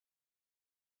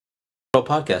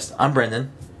Podcast. I'm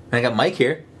Brendan, and I got Mike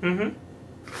here. Mm-hmm.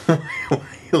 Why are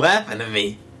you laughing at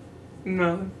me?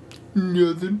 No.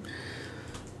 Nothing.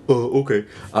 Okay.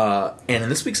 And in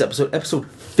this week's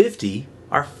episode 50,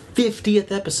 our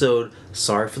 50th episode.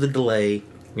 Sorry for the delay.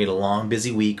 We had a long,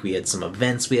 busy week. We had some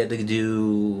events we had to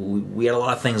do. We had a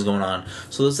lot of things going on.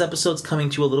 So this episode's coming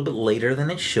to you a little bit later than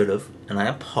it should have, and I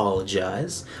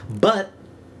apologize. But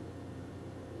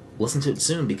listen to it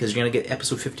soon because you're going to get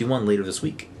episode 51 later this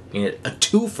week. You get a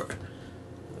twofer.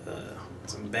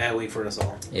 It's a bad week for us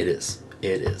all. It is.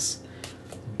 It is.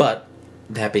 But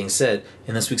that being said,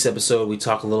 in this week's episode, we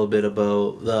talk a little bit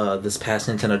about this past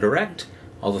Nintendo Direct,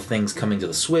 all the things coming to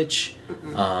the Switch.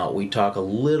 We talk a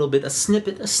little bit, a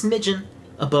smidgen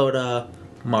about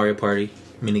Mario Party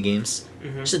minigames.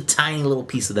 Just a tiny little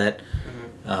piece of that.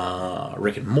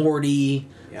 Rick and Morty.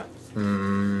 Yeah.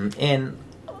 And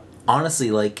honestly,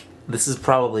 like, this is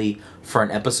probably for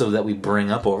an episode that we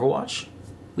bring up Overwatch.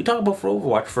 We talk about for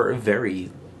Overwatch for a very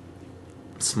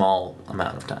small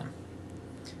amount of time.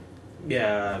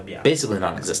 Yeah. Basically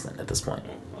non-existent at this point.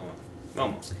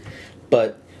 Almost.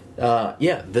 But,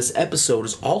 this episode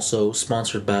is also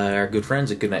sponsored by our good friends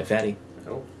at Goodnight Fatty.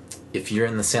 Oh. If you're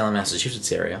in the Salem,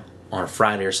 Massachusetts area, on a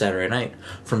Friday or Saturday night,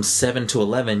 from 7 to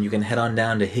 11, you can head on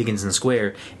down to Higginson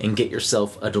Square and get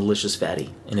yourself a delicious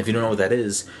fatty. And if you don't know what that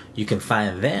is, you can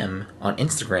find them on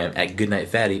Instagram at Goodnight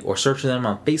Fatty or search them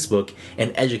on Facebook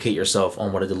and educate yourself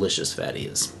on what a delicious fatty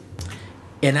is.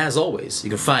 And as always, you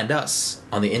can find us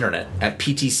on the internet at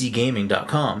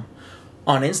ptcgaming.com,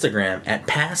 on Instagram at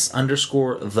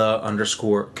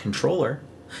pass_the_controller,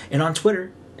 and on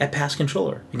Twitter at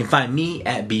PassController. You can find me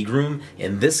at bgroom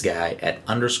and this guy at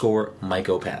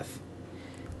 _MikeOpath.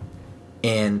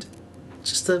 And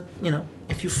just to,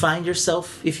 if you find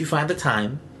the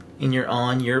time and you're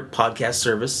on your podcast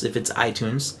service, if it's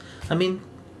iTunes,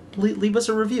 leave us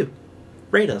a review.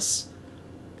 Rate us.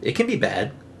 It can be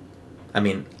bad.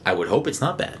 I would hope it's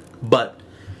not bad. But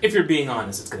If you're being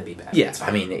honest, it's going to be bad. yeah,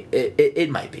 it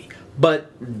might be.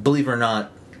 But believe it or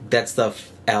not, that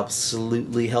stuff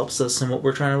absolutely helps us in what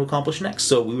we're trying to accomplish next.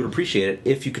 So we would appreciate it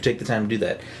if you could take the time to do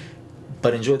that.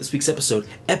 But enjoy this week's episode,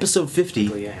 episode 50.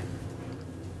 Yeah.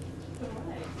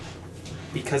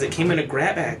 Because it came in a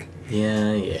grab bag.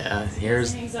 Yeah.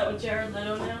 Here's Hangs out with Jared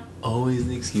Leto now. always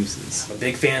the excuses. I'm a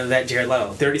big fan of that Jared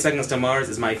Leto. 30 Seconds to Mars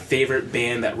is my favorite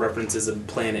band that references a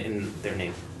planet in their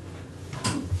name.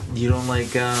 You don't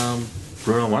like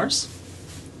Bruno Mars?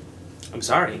 I'm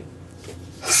sorry.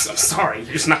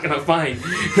 You're just not gonna find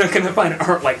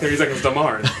art like 30 Seconds to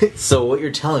Mars. So what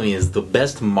you're telling me is the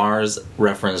best Mars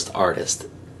referenced artist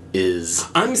is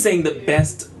I'm saying the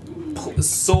best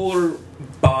solar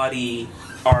body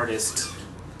artist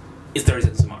is 30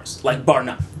 Seconds to Mars. Like, bar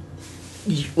none.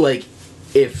 like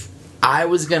if I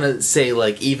was gonna say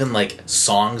even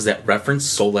songs that reference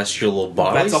celestial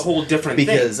bodies. That's a whole different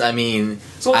because thing.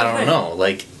 I don't know,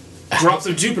 Drops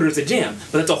of Jupiter is a jam,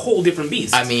 but that's a whole different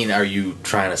beast. are you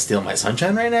trying to steal my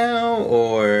sunshine right now,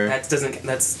 or That's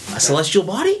a celestial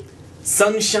body?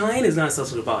 Sunshine is not a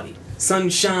celestial body.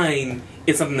 Sunshine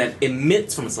is something that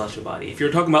emits from a celestial body. If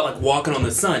you're talking about walking on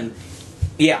the sun,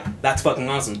 yeah, that's fucking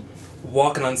awesome.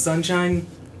 Walking on sunshine,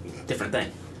 different thing.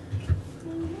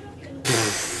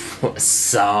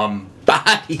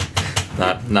 Somebody,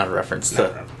 not a reference,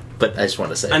 No. but I just want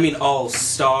to say.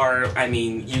 All-star,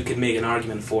 you could make an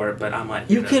argument for it, but I'm like...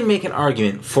 You can make an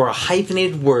argument for a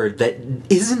hyphenated word that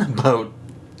isn't about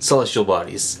celestial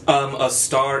bodies. A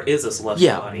star is a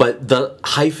celestial body. Yeah, but the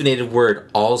hyphenated word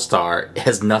all-star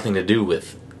has nothing to do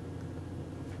with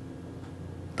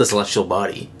the celestial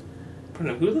body.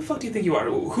 Who the fuck do you think you are?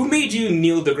 Who made you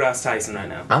Neil deGrasse Tyson right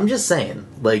now? I'm just saying,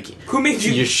 Who made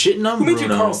you... You're shitting on Who Bruno. made you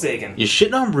Carl Sagan? You're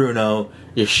shitting on Bruno.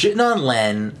 You're shitting on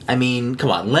Len. Come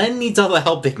on. Len needs all the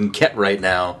help they can get right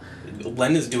now.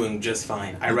 Len is doing just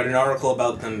fine. I read an article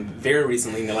about them very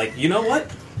recently, and they're like, you know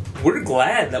what? We're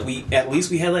glad that we had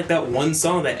that one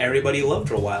song that everybody loved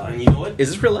for a while, and you know what? Is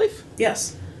this real life?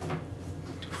 Yes.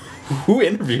 Who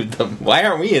interviewed them? Why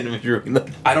aren't we interviewing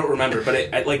them? I don't remember, but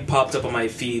it popped up on my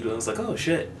feed, and I was like, oh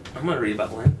shit, I'm gonna read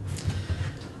about Len.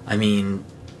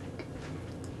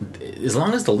 As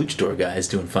long as the luchador guy is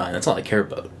doing fine, that's all I care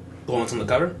about. The ones on the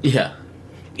cover? Yeah.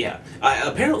 Yeah.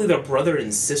 Apparently they're brother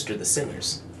and sister, the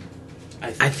singers.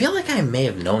 I feel like I may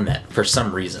have known that for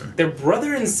some reason. They're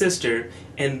brother and sister,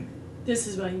 and... This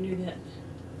is why you knew that.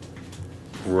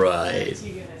 Right.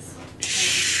 You guys.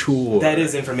 Sure. That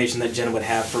is information that Jen would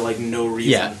have for, no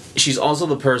reason. Yeah, she's also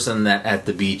the person that at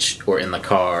the beach or in the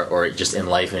car or just in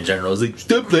life in general is like,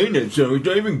 stop playing that song, it's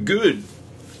not even good.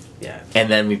 Yeah.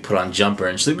 And then we put on Jumper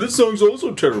and she's like, this song's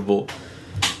also terrible.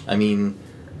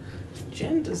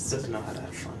 Jen just doesn't know how to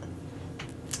have fun.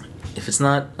 If it's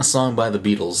not a song by the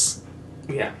Beatles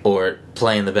Yeah. or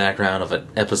play in the background of an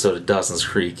episode of Dawson's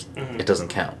Creek, Mhm. it doesn't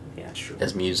count Yeah, it's true.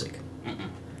 as music. Mm-mm.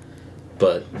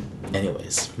 But,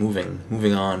 anyways,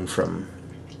 moving on from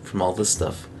all this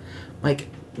stuff, Mike,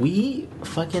 we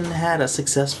fucking had a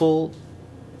successful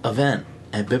event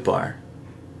at Bit Bar.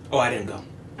 Oh, I didn't go.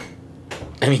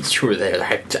 I mean, you were there.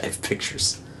 I have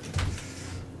pictures.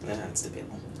 That's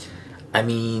debatable. I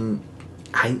mean,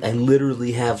 I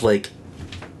literally have, like,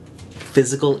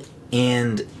 physical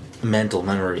and mental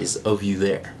memories of you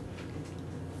there.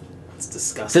 It's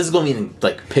disgusting. Physical meaning,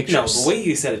 like, pictures. No, the way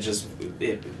you said it just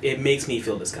it makes me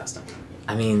feel disgusting.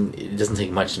 I mean, it doesn't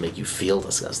take much to make you feel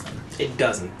disgusting. It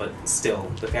doesn't, but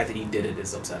still, the fact that you did it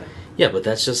is upsetting. Yeah, but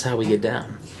that's just how we get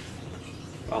down.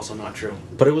 Also not true.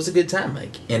 But it was a good time,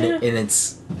 Mike. And,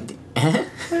 it's... Yeah,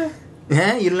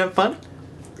 you didn't have fun?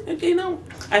 You know,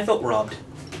 I felt robbed.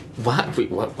 Why?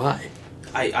 Wait, what? Why?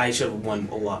 I should have won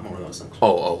a lot more of those things.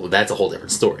 Oh, that's a whole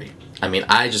different story. I mean,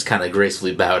 I just kind of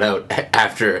gracefully bowed out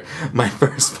after my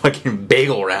first fucking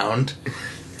bagel round.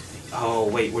 Oh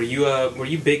wait, were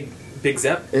you Big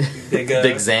Zep? Big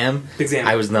Zam? Big Zam.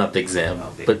 I was not Big Zam.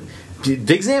 Oh, Big- But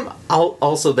Big Zam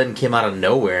also then came out of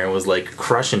nowhere and was like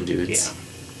crushing dudes. Yeah.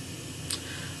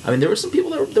 I mean, there were some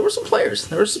people there were some players.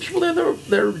 There were some people there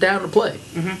that were down to play.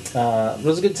 Mm-hmm. It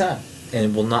was a good time. And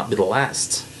it will not be the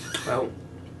last. Oh.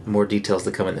 More details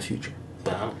to come in the future.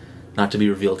 Wow. Not to be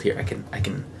revealed here. I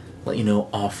can let you know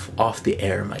off the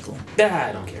air, Michael.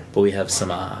 I don't care. But we have some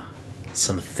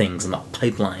things in the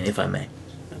pipeline, if I may.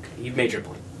 Okay, you've made your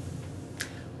point.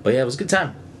 But yeah, it was a good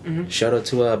time. Mm-hmm. Shout out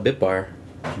to Bit Bar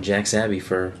and Jack Savvy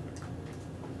for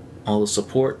all the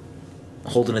support,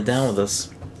 holding it down with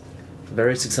us.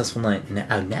 Very successful night.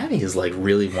 Navi is like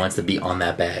really wants to be on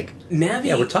that bag. Navi.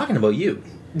 Yeah, we're talking about you.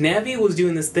 Navi was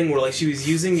doing this thing where like she was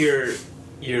using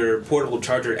your portable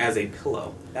charger as a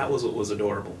pillow. That was what was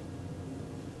adorable.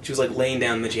 She was like laying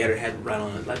down and then she had her head right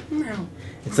on it. Like, no.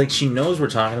 It's like she knows we're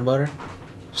talking about her.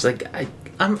 She's like, I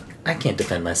can't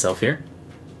defend myself here.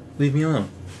 Leave me alone.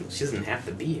 She doesn't have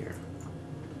to be here.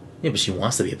 Yeah, but she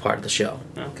wants to be a part of the show.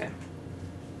 Okay.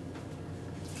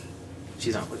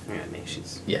 She's not looking at me.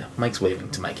 She's Yeah, Mike's waving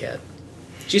to my cat.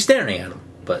 She's staring at him,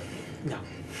 but no,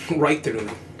 right through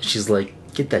me, she's like,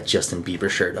 get that Justin Bieber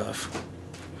shirt off.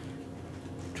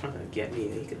 trying to get me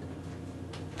naked.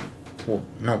 Well,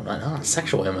 no, not in a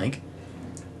sexual way, Mike.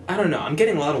 I don't know. I'm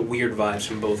getting a lot of weird vibes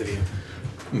from both of you.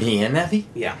 Me and Navi?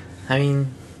 Yeah. I mean,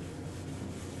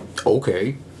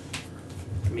 okay.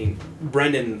 I mean,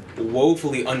 Brendan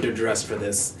woefully underdressed for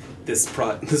this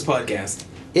podcast.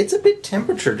 It's a bit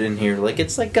temperatured in here. Like,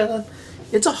 it's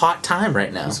a hot time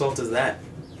right now. Whose fault is that?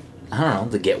 I don't know,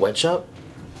 the Get Wet Shop?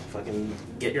 Fucking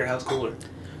get your house cooler.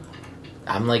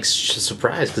 I'm like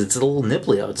surprised because it's a little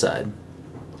nipply outside.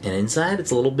 And inside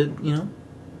it's a little bit,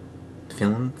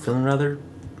 feeling rather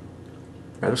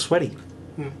sweaty.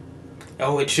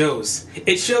 Oh, it shows.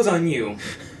 It shows on you.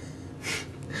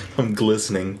 I'm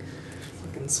glistening.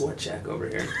 Fucking sweat shack over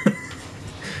here.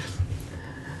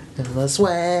 In the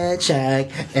sweat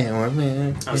shack, and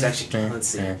we're... I was actually... Let's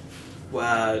see.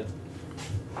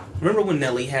 Remember when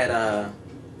Nelly had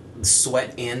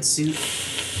sweat and suit?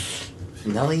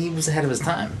 Nelly was ahead of his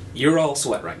time. You're all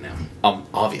sweat right now.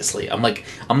 Obviously. I'm like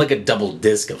a double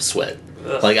disc of sweat.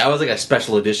 Ugh. Like, I was like a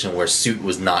special edition where suit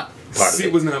was not part of it.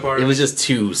 Suit was not part of it. it. was just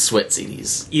 2 sweat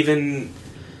CDs.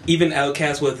 Even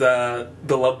Outkast with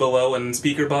The Love Below and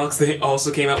Speaker Box, they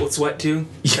also came out with sweat too.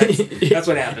 That's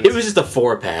what happened. It was just a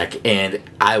 4-pack, and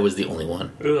I was the only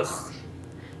one. Ugh.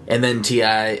 And then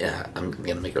T.I., I'm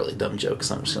gonna make a really dumb joke,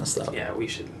 so I'm just gonna stop. Yeah, we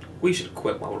should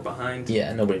quit while we're behind.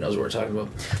 Yeah, nobody knows what we're talking about.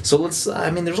 So let's.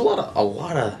 There's a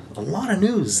lot of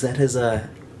news that has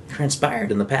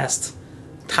transpired in the past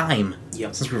time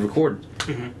since we recorded.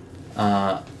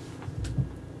 Mm-hmm.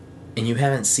 And you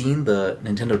haven't seen the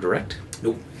Nintendo Direct?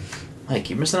 Nope. Mike,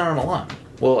 you're missing out on a lot.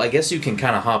 Well, I guess you can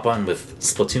kind of hop on with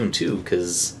Splatoon 2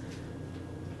 because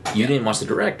you didn't watch the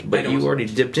Direct, but you already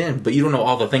dipped in. But you don't know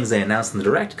all the things they announced in the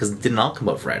Direct because it didn't all come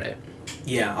out Friday.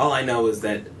 Yeah, all I know is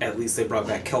that at least they brought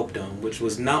back Kelp Dome, which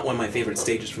was not one of my favorite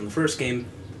stages from the first game.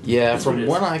 Yeah, That's from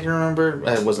what I can remember,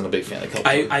 I wasn't a big fan of Kelp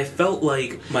Dome. I felt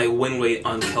like my win rate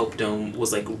on Kelp Dome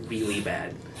was like really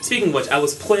bad. Speaking of which, I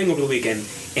was playing over the weekend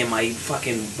and my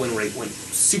fucking win rate went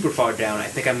super far down. I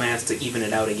think I managed to even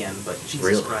it out again, but Jesus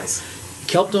Really? Christ.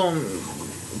 Kelp Dome,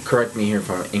 correct me here if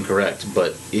I'm incorrect,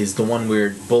 but is the one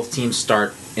where both teams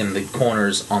start in the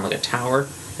corners on like a tower,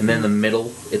 and then in the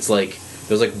middle, it's like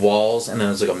there's like walls, and then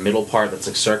there's like a middle part that's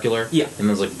like circular, Yeah. and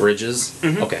there's like bridges.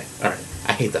 Mhm. Okay, all right.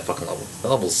 I hate that fucking level. That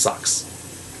level sucks.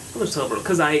 Let's tell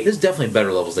because There's definitely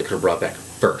better levels they could have brought back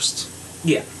first.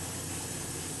 yeah.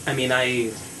 I mean,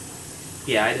 I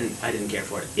didn't care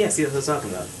for it. Yeah, see what I was talking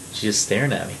about. She's just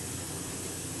staring at me.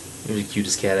 You're the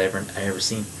cutest cat I ever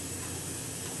seen.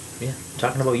 Yeah, I'm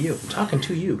talking about you. I'm talking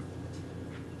to you.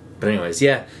 But anyways,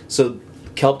 yeah. So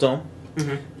Kelp Dome,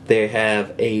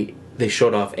 they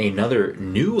showed off another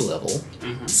new level,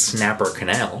 Snapper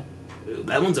Canal.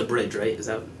 That one's a bridge, right? Is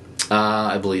that?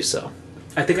 I believe so.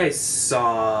 I think I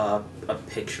saw a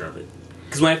picture of it.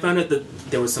 Because when I found out that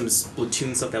there was some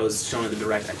Splatoon stuff that was shown in the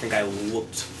Direct, I think I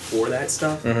looked for that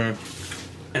stuff. I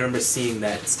remember seeing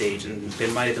that stage, and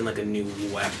there might have been like a new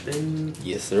weapon.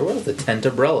 Yes, there was the Tent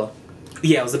Umbrella.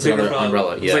 Yeah, it was a big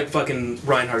umbrella. It was like fucking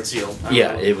Reinhardt's shield.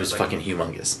 Yeah, it was fucking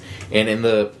humongous. And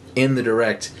in the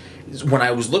Direct, when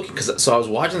I was looking, so I was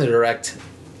watching the Direct,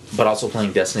 but also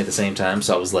playing Destiny at the same time.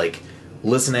 So I was like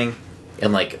listening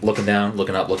and like looking down,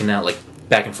 looking up, looking down, like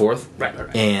back and forth. Right.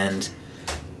 And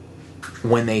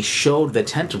when they showed the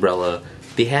Tent Umbrella,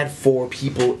 they had 4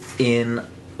 people in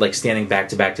like standing back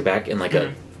to back to back in like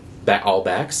a all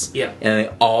backs. Yeah. And they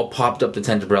all popped up the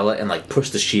Tent Umbrella and like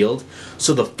pushed the shield.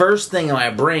 So the first thing in my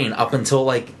brain up until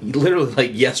like literally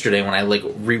like yesterday when I like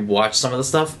rewatched some of the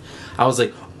stuff, I was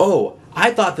like, oh,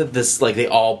 I thought that this like they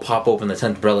all pop open the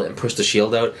Tent Umbrella and push the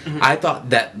shield out. I thought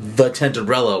that the Tent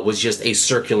Umbrella was just a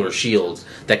circular shield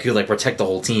that could like protect the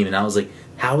whole team, and I was like,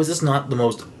 how is this not the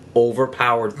most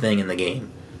overpowered thing in the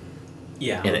game?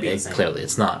 Yeah, And clearly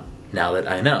it's not, now that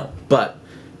I know. But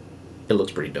it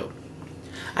looks pretty dope.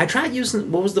 I tried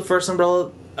using, what was the first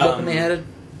umbrella weapon they added?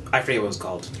 I forget what it was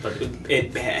called, but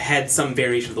it had some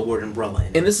variation of the word umbrella in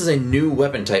it. And this is a new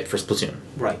weapon type for Splatoon.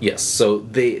 Right. Yes, so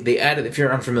they added, if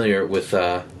you're unfamiliar with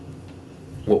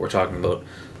what we're talking about,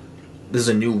 this is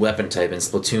a new weapon type in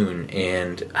Splatoon,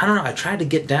 and I don't know, I tried to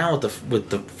get down with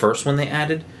the first one they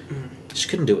added, just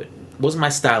couldn't do it. It wasn't my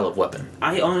style of weapon.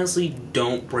 I honestly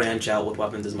don't branch out with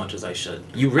weapons as much as I should.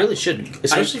 You really should,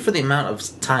 especially for the amount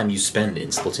of time you spend in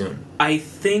Splatoon. I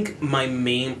think my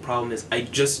main problem is I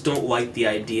just don't like the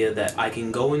idea that I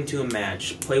can go into a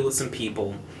match, play with some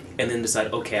people, and then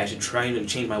decide, okay, I should try and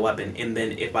change my weapon, and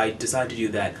then if I decide to do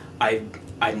that,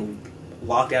 I'm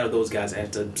locked out of those guys. I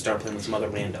have to start playing with some other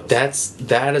randos.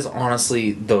 That is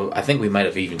honestly, though, I think we might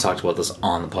have even talked about this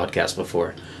on the podcast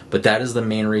before, but that is the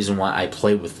main reason why I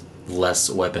play with less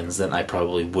weapons than I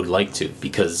probably would like to,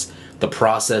 because the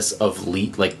process of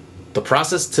the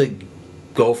process to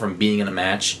go from being in a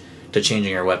match to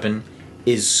changing your weapon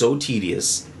is so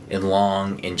tedious and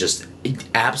long and just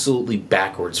absolutely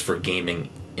backwards for gaming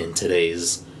in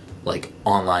today's like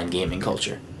online gaming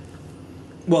culture.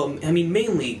 Well, I mean,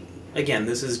 mainly, again,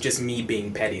 this is just me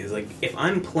being petty. It's like, if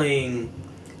I'm playing,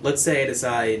 let's say I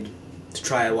decide to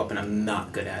try a weapon I'm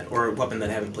not good at, or a weapon that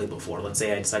I haven't played before. Let's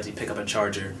say I decide to pick up a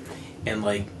charger and,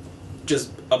 like,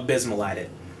 just abysmal at it.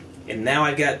 And now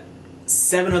I've got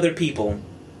 7 other people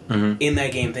in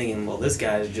that game thinking, well, this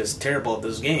guy is just terrible at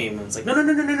this game. And it's like,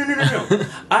 no.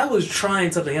 I was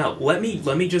trying something out. Let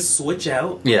me just switch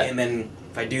out. Yeah. And then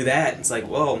if I do that, it's like,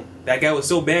 well, that guy was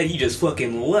so bad, he just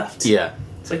fucking left. Yeah.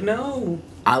 It's like, no.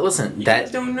 Listen, You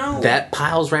guys don't know. That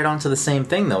piles right onto the same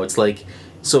thing, though. It's like,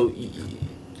 so,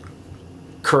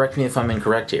 correct me if I'm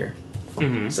incorrect here.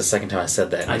 It's the second time I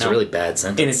said that. And it's a really bad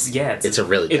sentence. And it's a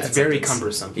really bad sentence. It's very sentence.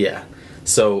 cumbersome. Yeah.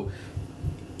 So,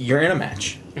 you're in a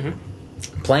match.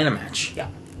 Playing a match. Yeah.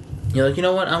 You're like, you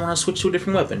know what? I want to switch to a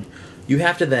different weapon. You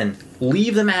have to then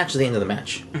leave the match at the end of the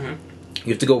match.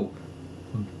 You have to go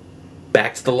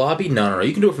back to the lobby? No.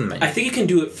 You can do it from the menu. I think you can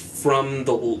do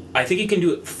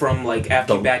it from like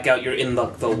after you back out, you're in the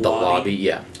lobby.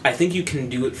 Yeah. I think you can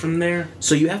do it from there.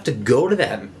 So you have to go to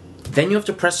that. Then you have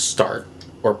to press start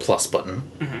or plus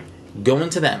button. Go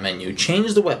into that menu,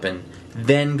 change the weapon,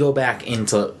 then go back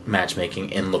into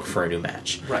matchmaking and look for a new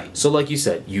match. Right. So like you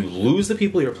said, you lose the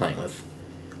people you're playing with.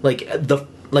 We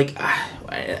definitely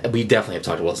have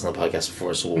talked about this on the podcast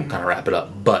before, so we'll kind of wrap it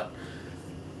up. But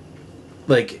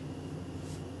like,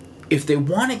 if they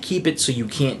want to keep it so you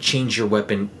can't change your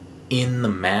weapon in the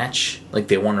match, like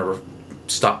they want to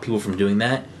stop people from doing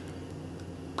that,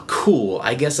 cool,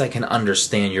 I guess I can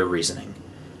understand your reasoning.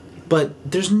 But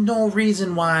there's no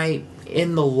reason why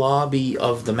in the lobby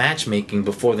of the matchmaking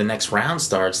before the next round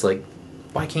starts, like,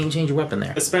 why can't you change your weapon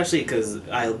there? Especially because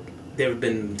there have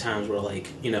been times where, like,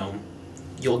 you know,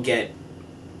 you'll get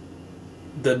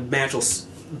the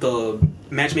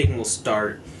matchmaking will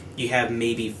start. You have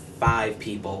maybe 5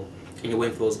 people, and you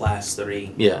wait for those last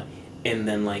 3. Yeah. And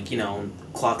then, like, you know,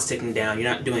 clock's ticking down. You're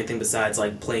not doing anything besides,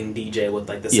 like, playing DJ with,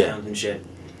 like, the sound and shit.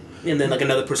 And then, like,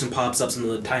 another person pops up, and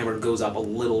the timer goes up a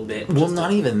little bit. Well,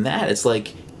 not even that. It's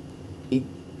like,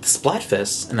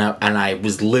 Splatfest, and I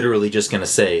was literally just gonna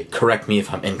say, correct me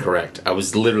if I'm incorrect. I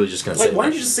was literally just gonna Like, say, why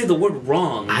don't you just say the word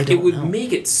wrong? I don't It would know.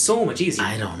 make it so much easier.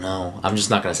 I don't know. I'm just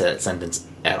not gonna say that sentence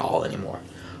at all anymore.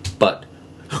 But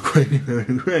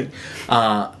during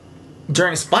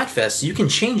Splatfest, you can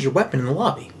change your weapon in the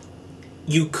lobby.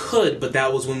 You could, but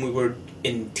that was when we were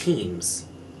in teams.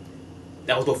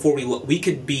 That was before we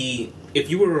could be. If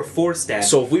you were a 4-stack.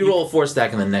 So if we roll a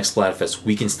 4-stack in the next Splatfest,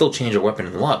 we can still change our weapon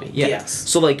in the lobby. Yeah. Yes.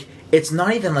 So like, it's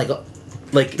not even like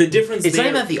the difference. It's not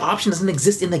there, even that the option doesn't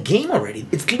exist in the game already.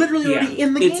 It's literally already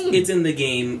in the game. It's in the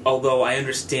game. Although I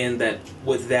understand that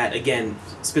with that again,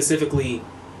 specifically,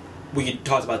 we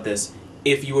talked about this.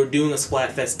 If you were doing a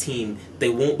Splatfest team, they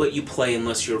won't let you play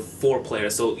unless you're 4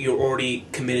 players. So you're already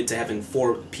committed to having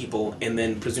 4 people, and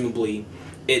then presumably,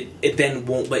 it then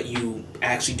won't let you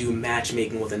actually do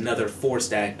matchmaking with another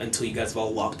 4-stack until you guys have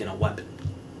all locked in a weapon.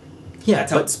 Yeah,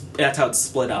 that's how it's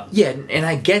split up. Yeah, and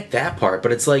I get that part,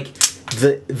 but it's like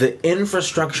the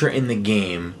infrastructure in the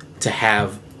game to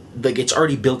have, like, it's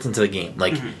already built into the game,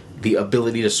 like the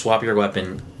ability to swap your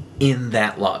weapon in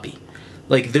that lobby.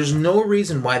 Like, there's no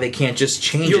reason why they can't just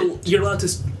change it. You're allowed to.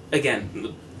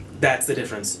 Again, that's the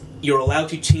difference. You're allowed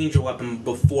to change your weapon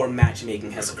before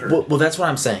matchmaking has occurred. Well, that's what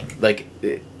I'm saying. Like,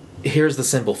 here's the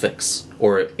simple fix,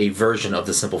 or a version of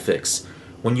the simple fix.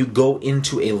 When you go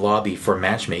into a lobby for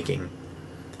matchmaking,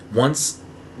 once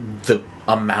the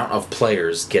amount of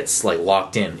players gets, like,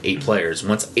 locked in, 8 players,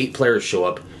 once 8 players show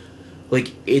up,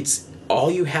 like, it's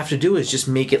all you have to do is just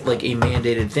make it like a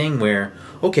mandated thing where,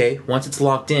 okay, once it's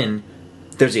locked in,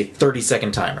 there's a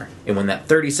 30-second timer. And when that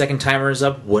 30-second timer is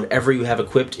up, whatever you have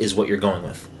equipped is what you're going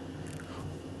with.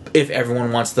 If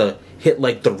everyone wants to hit,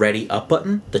 like, the ready up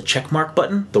button, the check mark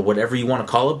button, the whatever you want to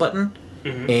call it button,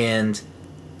 and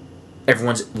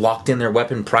everyone's locked in their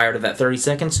weapon prior to that 30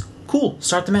 seconds, cool,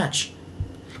 start the match.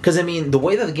 Because, I mean, the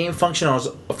way that the game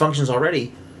functions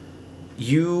already,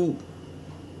 you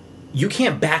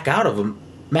can't back out of a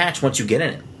match once you get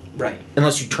in it. Right.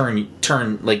 Unless you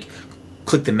turn, like,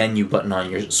 click the menu button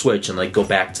on your Switch and, like, go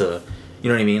back to, you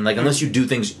know what I mean? Like, unless you do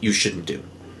things you shouldn't do.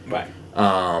 Right.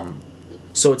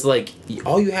 So it's like,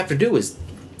 all you have to do is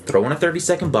throw in a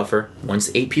 30-second buffer.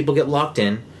 Once 8 people get locked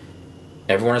in,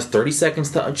 everyone has 30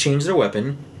 seconds to change their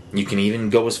weapon. You can even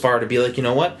go as far to be like, you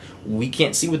know what? We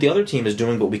can't see what the other team is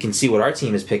doing, but we can see what our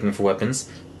team is picking for weapons.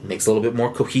 Makes a little bit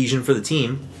more cohesion for the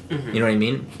team. You know what I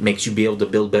mean? Makes you be able to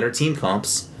build better team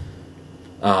comps.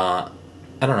 I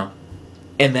don't know.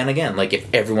 And then again, like, if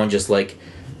everyone just, like,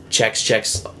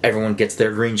 checks, everyone gets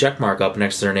their green check mark up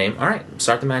next to their name, alright,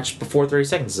 start the match before 30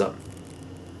 seconds is up.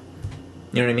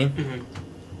 You know what I mean?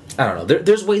 I don't know.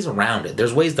 There's ways around it.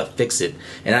 There's ways to fix it.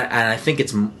 And I think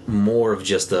it's more of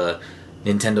just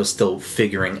Nintendo still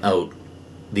figuring out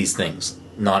these things.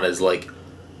 Not as, like,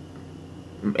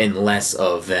 and less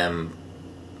of them,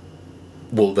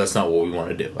 well, that's not what we want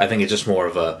to do. I think it's just more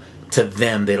of to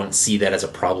them, they don't see that as a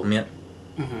problem yet.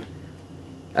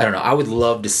 I don't know. I would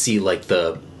love to see, like,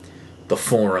 the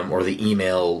forum or the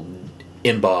email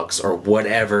inbox or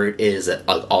whatever it is that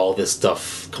all this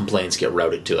stuff complaints get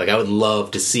routed to. Like, I would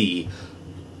love to see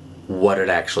what it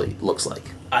actually looks like.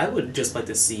 I would just like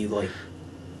to see, like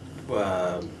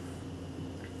how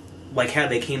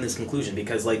they came to this conclusion,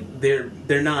 because, like, they're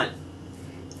not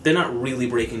really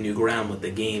breaking new ground with the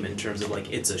game in terms of,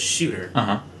 like, it's a shooter.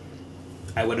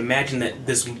 I would imagine that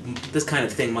this kind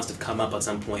of thing must have come up at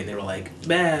some point, and they were like,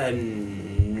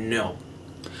 no.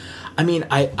 I mean,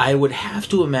 I would have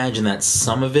to imagine that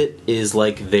some of it is,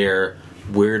 like, their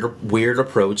weird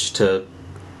approach to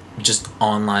just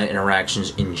online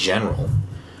interactions in general.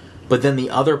 But then the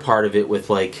other part of it with,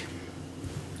 like,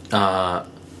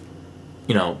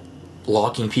 you know,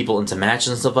 locking people into matches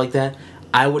and stuff like that,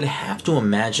 I would have to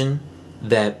imagine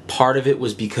that part of it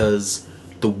was because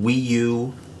the Wii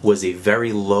U was a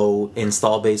very low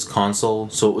install-based console,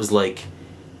 so it was like,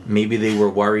 maybe they were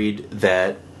worried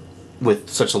that with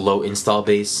such a low install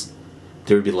base,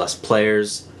 there would be less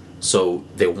players, so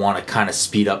they want to kind of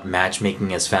speed up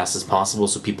matchmaking as fast as possible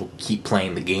so people keep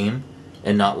playing the game,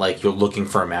 and not like you're looking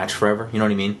for a match forever, you know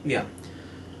what I mean? Yeah.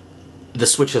 The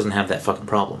Switch doesn't have that fucking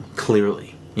problem,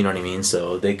 clearly, you know what I mean?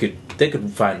 So they could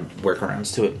find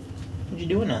workarounds to it. What you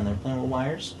doing down there, playing with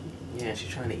wires? Yeah, she's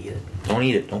trying to eat it. Don't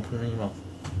eat it, don't put it in your mouth.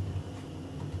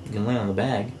 You can lay on the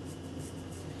bag.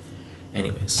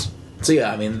 Anyways. So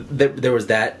yeah, I mean, there was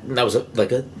that. That was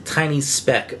like a tiny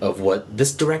speck of what...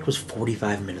 This Direct was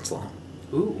 45 minutes long.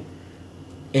 Ooh.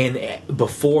 And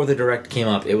before the Direct came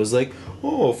up, it was like,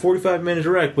 oh, 45-minute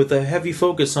Direct with a heavy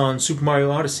focus on Super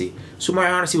Mario Odyssey. Super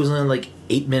Mario Odyssey was only like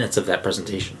 8 minutes of that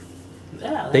presentation.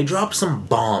 Yeah, they dropped some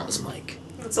bombs, Mike.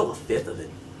 That's all a fifth of it.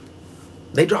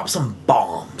 they drop some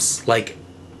bombs. Like,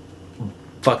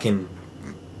 fucking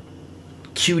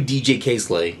cue DJ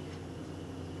K-Slay.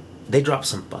 They drop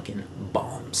some fucking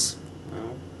bombs.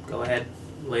 Well, go ahead.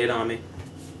 Lay it on me.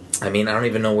 I mean, I don't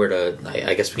even know where to...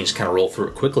 I guess we can just kind of roll through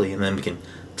it quickly, and then we can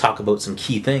talk about some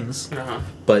key things. Uh-huh.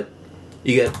 But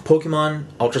you got Pokemon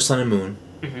Ultra Sun and Moon.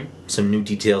 Mm-hmm. Some new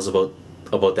details about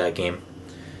that game.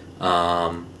 We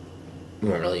weren't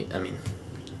really... I mean,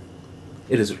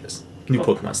 it is what it is. New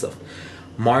Pokemon stuff.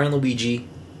 Mario and Luigi...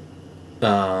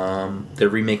 they're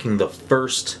remaking the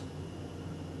first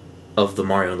of the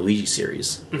Mario and Luigi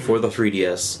series for the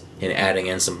 3DS and adding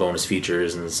in some bonus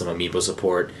features and some amiibo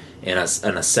support and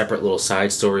a separate little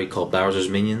side story called Bowser's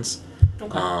Minions.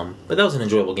 Okay. But that was an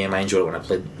enjoyable game. I enjoyed it when I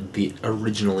played the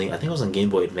originally. I think it was on Game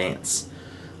Boy Advance.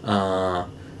 Minecraft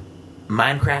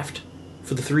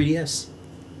for the 3DS.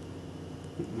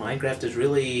 Minecraft is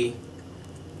really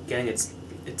getting its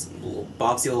little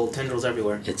boxy little tendrils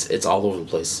everywhere. It's all over the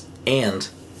place. And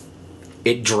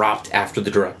it dropped after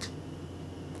the Direct.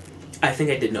 I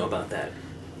think I did know about that.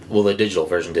 Well, the digital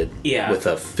version did. Yeah. With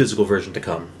a physical version to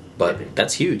come. But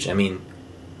that's huge. I mean,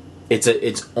 it's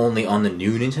only on the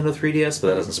new Nintendo 3DS, but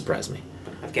that doesn't surprise me.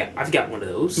 I've got one of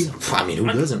those. Yeah, I mean, who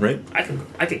doesn't, right? I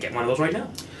could get one of those right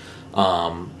now.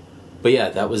 But yeah,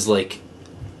 that was like...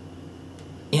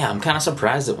 Yeah, I'm kind of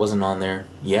surprised it wasn't on there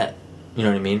yet. You know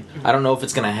what I mean? Mm-hmm. I don't know if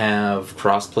it's going to have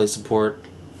cross-play support.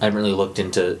 I haven't really looked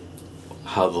into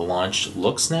how the launch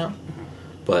looks now.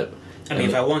 But... I mean,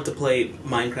 if I want to play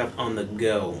Minecraft on the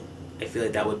go, I feel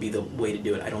like that would be the way to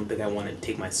do it. I don't think I want to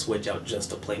take my Switch out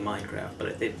just to play Minecraft. But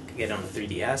if they could get it on the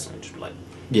 3DS, and just be like...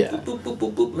 Yeah. Boop, boop, boop,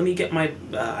 boop, boop. Let me get my...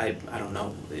 I don't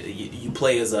know. You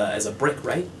play as a brick,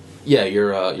 right? Yeah,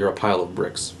 you're a pile of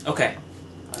bricks. Okay.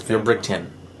 You're a brick 10.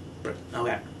 Brick.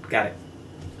 Okay, got it.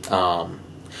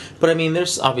 But I mean,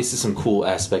 there's obviously some cool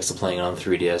aspects to playing it on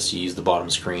 3DS. You use the bottom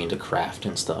screen to craft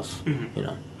and stuff. Mm-hmm. You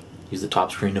know, use the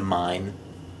top screen to mine.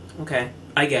 Okay,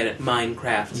 I get it.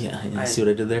 Minecraft. Yeah, you see what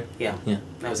I did there? Yeah. Yeah.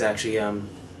 That was actually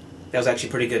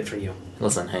pretty good for you.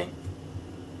 Listen, hey.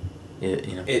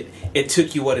 You know. It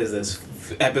took you, what is this,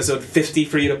 episode 50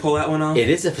 for you to pull that one off? It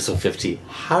is episode 50.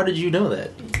 How did you know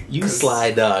that? You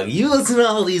sly dog. You listen to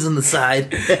all these on the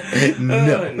side.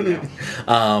 No.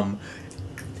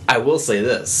 I will say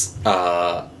this.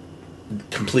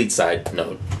 Complete side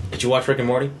note. Did you watch Rick and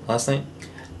Morty last night?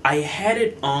 I had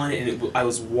it on and I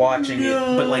was watching it,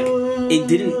 but like it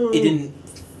didn't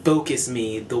focus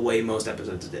me the way most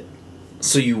episodes did.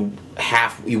 So you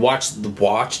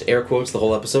watched air quotes the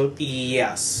whole episode?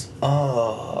 Yes.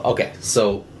 Oh, okay.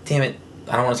 So damn it,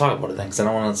 I don't want to talk about it then because I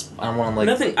don't want to like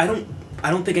nothing. I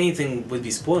don't think anything would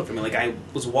be spoiled for me. Like I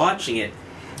was watching it,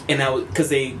 and because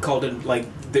they called it like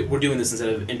we're doing this instead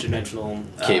of interdimensional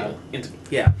cable.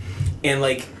 Yeah, and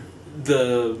like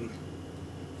the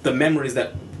memories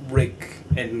that Rick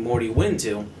and Morty went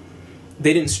to,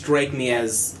 they didn't strike me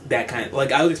as that kind of,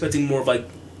 like I was expecting more of like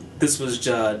this was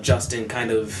Justin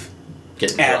kind of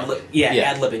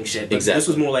ad-libbing shit. But exactly. This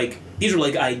was more like these were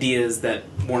like ideas that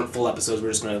weren't full episodes. We're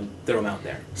just gonna throw them out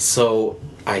there. So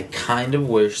I kind of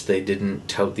wish they didn't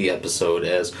tout the episode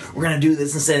as we're gonna do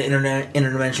this instead of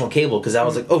interdimensional cable because I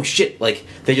was like, oh shit, like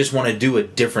they just want to do a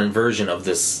different version of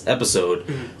this episode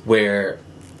where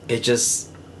it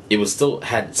was still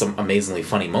had some amazingly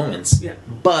funny moments. Yeah.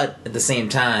 But at the same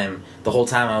time, the whole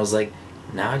time I was like,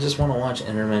 now I just want to watch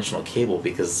interdimensional cable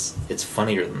because it's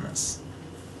funnier than this.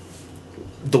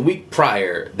 The week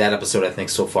prior, that episode I think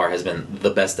so far has been the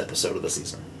best episode of the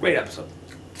season. Great episode.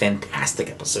 Fantastic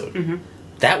episode. Mm-hmm.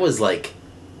 That was like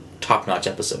top-notch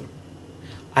episode.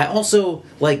 I also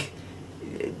like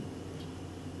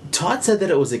Todd said that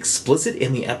it was explicit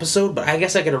in the episode, but I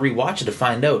guess I gotta rewatch it to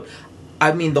find out.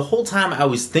 I mean, the whole time I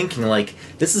was thinking, like,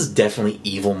 this is definitely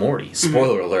Evil Morty.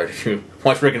 Spoiler alert if you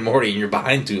watch Rick and Morty and you're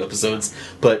behind 2 episodes.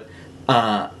 But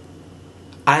I,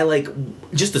 like,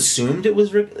 just assumed it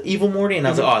was Evil Morty, and I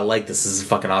was like, oh, I like this. This is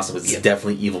fucking awesome. It's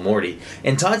definitely Evil Morty.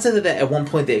 And Todd said that at one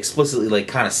point they explicitly, like,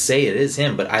 kind of say it is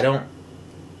him, but I don't...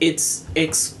 It's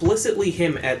explicitly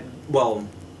him well,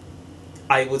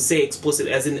 I would say explicit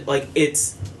as in, like,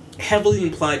 it's heavily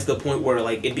implied to the point where,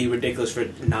 like, it'd be ridiculous for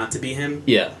it not to be him.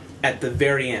 Yeah. At the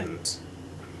very end.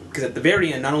 Because at the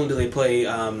very end, not only do they play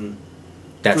that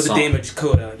For song. the Damaged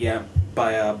Coda,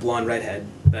 by Blonde Redhead.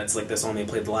 That's like the song they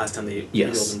played the last time they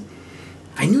Yes. revealed him.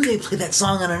 I knew they played that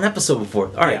song on an episode before.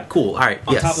 Alright, cool. Alright,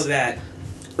 On top of that,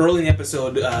 early in the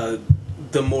episode,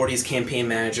 the Morty's campaign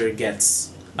manager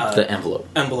gets... the envelope.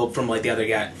 Envelope from, like, the other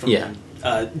guy. From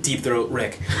Deep Throat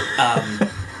Rick.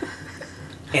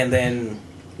 And then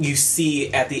you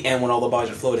see at the end when all the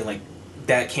bodies are floating, like,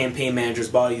 that campaign manager's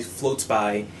body floats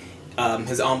by,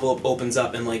 his envelope opens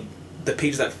up and like the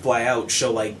pages that fly out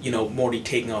show like Morty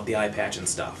taking off the eye patch and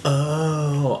stuff.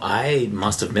 Oh, I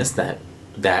must have missed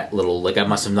that little, like, I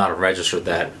must have not registered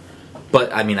that.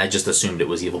 But I mean, I just assumed it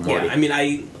was Evil Morty. Yeah, I mean,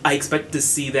 I expected to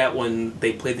see that when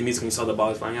they played the music and we saw the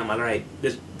box flying out. I'm like, all right,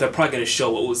 they're probably going to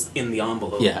show what was in the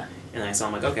envelope. Yeah. And I saw,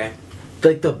 I'm like, okay.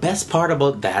 Like, the best part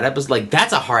about that episode, like,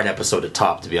 that's a hard episode to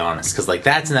top, to be honest. Because, like,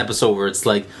 that's an episode where it's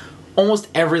like, almost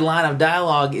every line of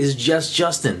dialogue is just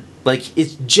Justin. Like,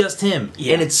 it's just him.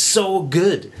 Yeah. And it's so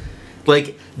good.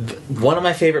 Like, one of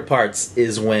my favorite parts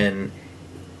is when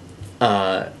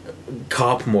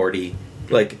Cop Morty,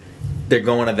 like, they're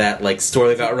going to that, like, store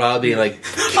that got robbed, being like,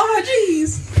 Oh,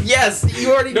 jeez! yes,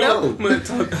 you already know. Don't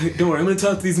worry, I'm going to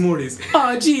talk to these Mortys.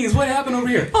 Oh, jeez, what happened over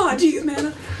here? Oh, jeez,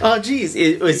 man. Oh, geez,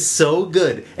 it was so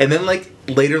good. And then, like,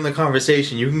 later in the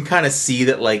conversation, you can kind of see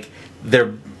that, like,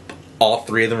 they're all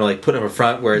three of them are like put up in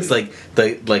front, where it's like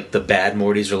the bad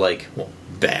Mortys are like, well,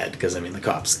 bad because I mean the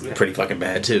cop's pretty fucking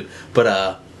bad too.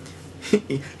 But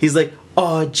he's like,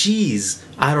 oh, geez,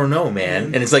 I don't know, man.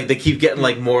 And it's like they keep getting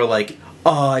like more like,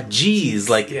 oh, geez,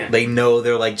 like they know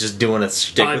they're like just doing a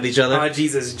shtick with each other. Oh,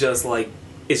 geez is just like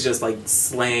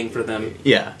slang for them.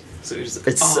 Yeah. So it's just,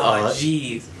 it's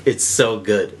jeez. It's so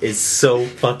good. It's so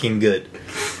fucking good.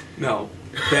 No,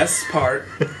 best part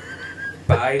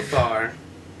by far.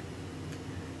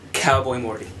 Cowboy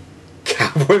Morty.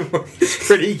 Cowboy Morty is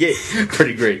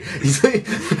pretty great. He's like,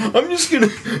 I'm just gonna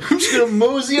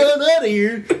mosey on out of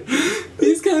here.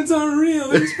 These guns aren't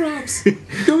real. These props.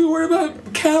 Don't be worried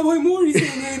about Cowboy Morty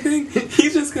saying anything.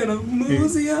 He's just gonna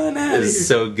mosey on out of here. It's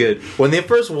so good. When they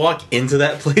first walk into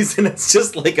that place and it's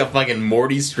just like a fucking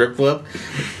Morty strip club.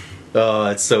 Oh,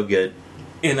 it's so good.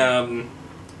 And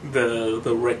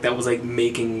the Rick that was like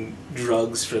making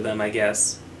drugs for them, I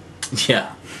guess.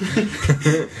 Yeah.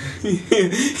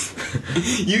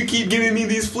 You keep giving me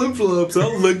these flip flops.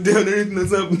 I'll look down anything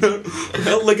that's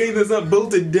I'll look anything that's not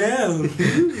bolted down.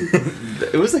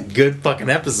 It was a good fucking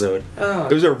episode. Oh.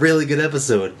 It was a really good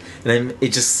episode, and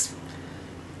it's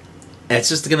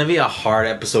just gonna be a hard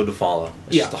episode to follow.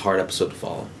 It's just a hard episode to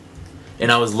follow,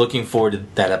 and I was looking forward to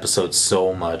that episode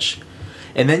so much.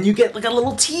 And then you get like a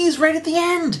little tease right at the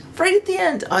end.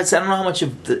 I don't know how much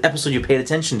of the episode you paid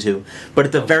attention to, but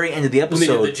at the very end of the episode,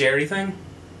 When they did the Jerry thing.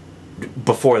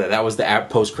 Before that was the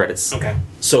post credits. Okay.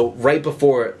 So right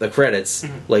before the credits,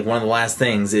 like one of the last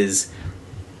things is,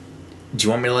 do you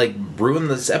want me to like ruin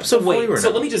this episode for you or so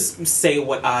no? let me just say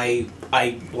what I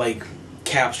like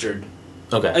captured.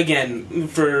 Okay. Again,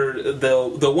 for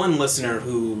the one listener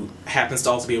who happens to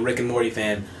also be a Rick and Morty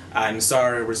fan, I'm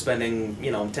sorry we're spending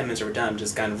 10 minutes of our time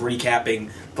just kind of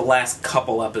recapping the last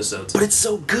couple episodes. But it's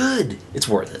so good. It's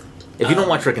worth it. If you don't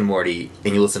watch Rick and Morty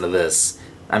and you listen to this,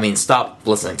 I mean, stop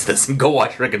listening to this and go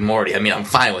watch Rick and Morty. I mean, I'm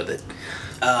fine with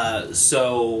it.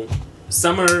 So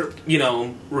Summer,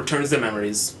 returns their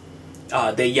memories.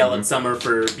 They yell at Summer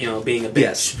for being a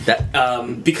bitch.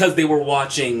 Yes. Because they were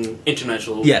watching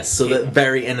International. Yes. So the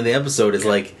very end of the episode is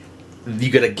like,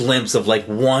 you get a glimpse of like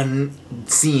one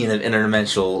scene of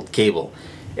Interdimensional Cable,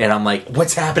 and I'm like,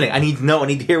 what's happening? I need to know. I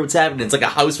need to hear what's happening. It's like a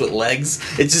house with legs.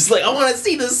 It's just like, I want to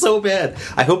see this so bad.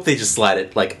 I hope they just slide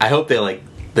it. Like, I hope they like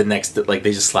the next, like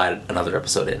they just slide another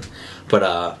episode in.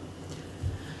 But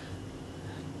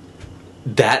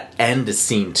that end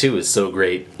scene too is so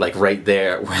great. Like right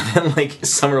there, where then like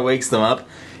Summer wakes them up,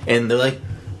 and they're like,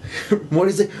 what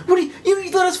is it? What do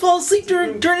you let us fall asleep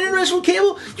during International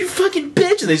Cable? You fucking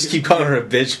bitch! And they just keep calling her a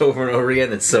bitch over and over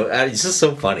again. It's just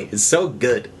so funny. It's so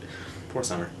good. Poor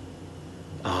Summer.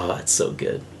 Oh, that's so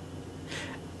good.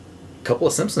 A couple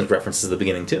of Simpsons references at the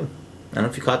beginning too. I don't know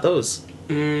if you caught those.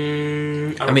 I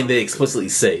mean, they explicitly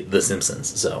say The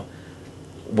Simpsons. So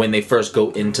when they first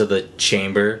go into the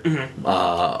chamber,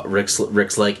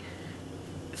 Rick's like,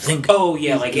 think. Oh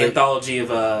yeah, like anthology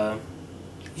of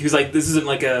He was like, this isn't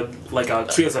like a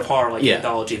Treehouse of Horror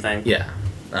anthology thing. Yeah,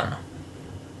 I don't know.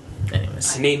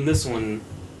 Anyways, I named this one,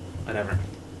 whatever.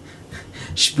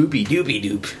 Spoopy doopy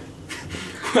doop.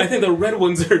 I think the red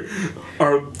ones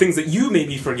are things that you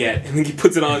maybe forget, and then he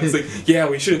puts it on. It's like, yeah,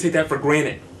 we shouldn't take that for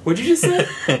granted. What'd you just say?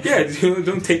 Yeah,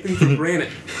 don't take things for granted.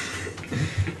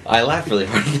 I laughed really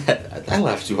hard at that. I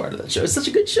laughed too hard at that show. It's such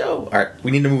a good show. All right,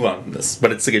 we need to move on from this,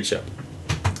 but it's a good show.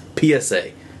 PSA: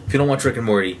 if you don't watch Rick and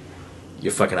Morty,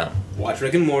 you're fucking up. Watch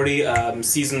Rick and Morty.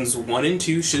 Seasons 1 and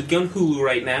 2 should be on Hulu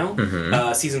right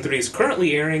now. Season 3 is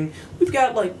currently airing. We've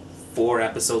got like 4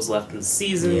 episodes left in the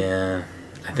season. Yeah,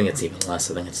 I think it's even less.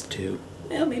 I think it's 2.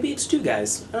 Yeah, maybe it's 2,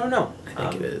 guys. I don't know. I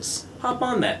think it is. Hop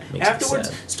on that. Makes Afterwards,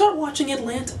 me sad. start watching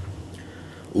Atlanta.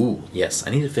 Ooh, yes.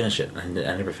 I need to finish it. I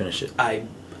never finished it.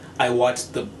 I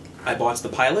watched the I watched the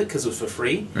pilot because it was for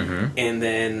free, and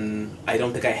then I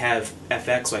don't think I have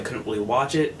FX, so I couldn't really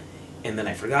watch it, and then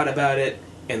I forgot about it,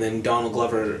 and then Donald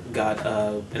Glover got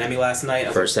an Emmy last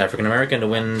night. First African American to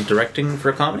win directing for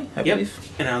a comedy, I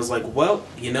believe. And I was like, well,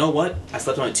 you know what? I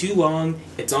slept on it too long.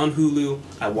 It's on Hulu.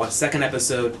 I watched the second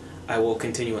episode. I will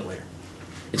continue it later.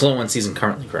 It's only one season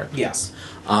currently, correct? Yes.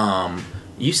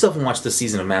 You still haven't watched this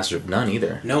season of Master of None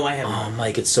either. No, I haven't. Oh,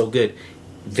 Mike, it's so good.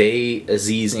 They,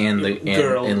 Aziz and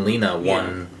Lena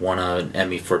won an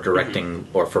Emmy for directing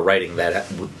or for writing that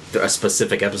a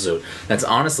specific episode. That's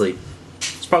honestly,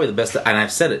 it's probably the best. And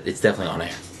I've said it. It's definitely on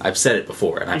air. I've said it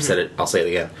before, and I've said it. I'll say it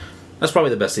again. That's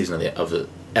probably the best season of the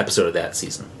episode of that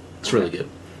season. It's really good.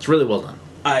 It's really well done.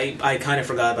 I kind of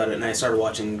forgot about it, and I started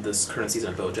watching this current season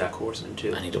of BoJack Horseman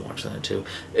too. I need to watch that too.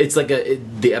 It's like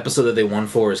the episode that they won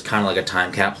for is kind of like a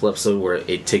time capsule episode where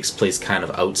it takes place kind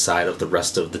of outside of the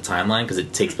rest of the timeline because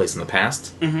it takes place in the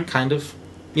past, kind of.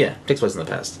 Yeah, it takes place in the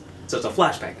past. So it's a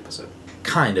flashback episode.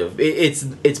 Kind of. It's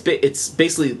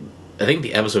basically, I think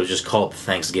the episode is just called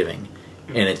Thanksgiving,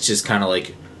 and it's just kind of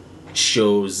like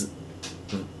shows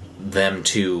them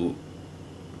to,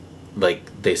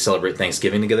 like, they celebrate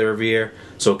Thanksgiving together every year.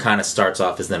 So it kind of starts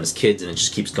off as them as kids, and it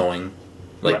just keeps going,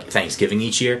 like, right. Thanksgiving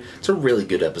each year. It's a really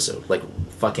good episode. Like,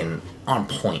 fucking on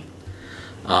point.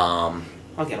 I'll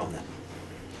get on that.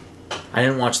 I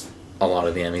didn't watch a lot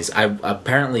of the Emmys.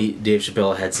 Apparently, Dave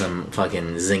Chappelle had some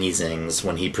fucking zingy zings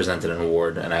when he presented an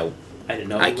award, and I didn't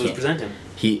know he was presenting.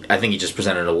 I think he just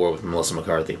presented an award with Melissa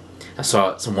McCarthy. I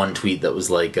saw some one tweet that was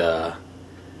like, Dave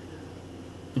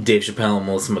Chappelle and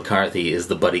Melissa McCarthy is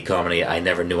the buddy comedy I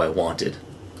never knew I wanted.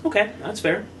 Okay, that's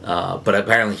fair. But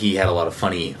apparently he had a lot of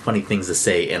funny things to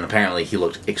say, and apparently he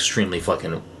looked extremely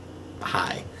fucking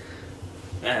high.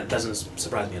 It doesn't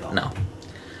surprise me at all. No.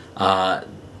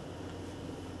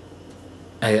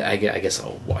 I guess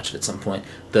I'll watch it at some point.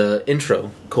 The intro,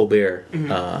 Colbert.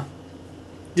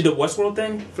 Did a Westworld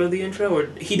thing for the intro, or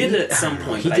he did it at some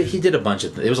point? He did a bunch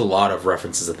of. There was a lot of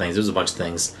references to things. There was a bunch of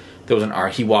things. There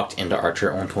was he walked into Archer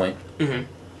at one point. I don't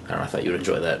know. I thought you would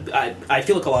enjoy that. I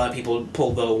feel like a lot of people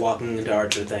pulled the walking into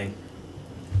Archer thing.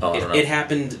 Oh, I don't know. It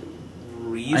happened.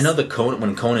 I know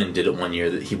when Conan did it one year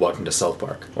that he walked into South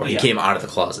Park, or he came out of the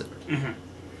closet.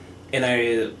 And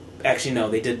I actually no,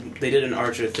 they did an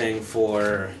Archer thing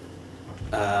for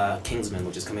Kingsman,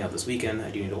 which is coming out this weekend.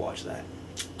 I do need to watch that.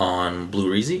 On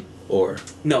Blu-ray or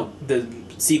no, the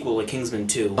sequel, like Kingsman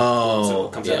 2. Oh, so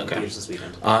it comes out in theaters this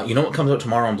weekend. You know what comes out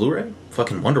tomorrow on Blu-ray?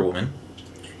 Fucking Wonder Woman.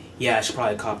 Yeah, I should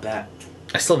probably cop that.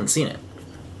 I still haven't seen it.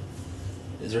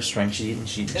 Is there a strength sheet?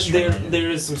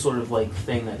 There is some sort of like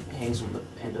thing that hangs from the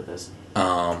end of this.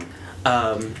 I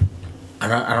don't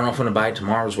know if I'm gonna buy it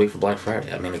tomorrow. Just wait for Black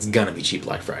Friday. I mean, it's gonna be cheap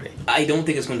Black Friday. I don't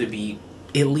think it's going to be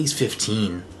at least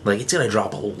 15. Like, it's gonna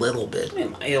drop a little bit.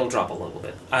 It'll drop a little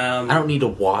bit. I don't need to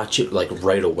watch it like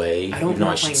right away. I don't know.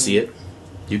 I should see it.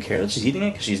 Do you care that she's eating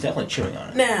it? Because she's definitely chewing on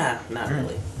it. Nah, not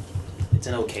really. It's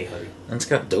an okay hoodie. And it's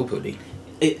got a dope hoodie.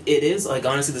 It is, like,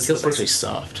 honestly, this is the actually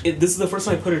soft. This is the first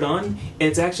time I put it on, and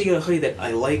it's actually a hoodie that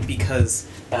I like because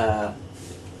we're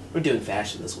doing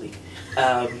fashion this week.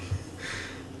 I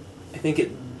think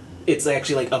it's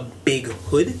actually like a big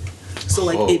hood, so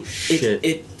like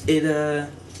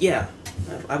yeah.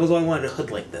 I've always wanted a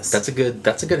hood like this. That's a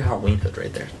good Halloween hood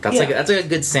right there. That's a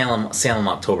good Salem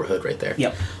October hood right there.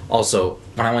 Yep. Also,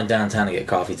 when I went downtown to get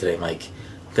coffee today, Mike,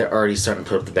 they're already starting to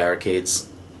put up the barricades.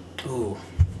 Ooh.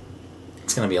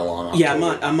 It's gonna be a long October.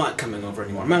 Yeah, I'm not coming over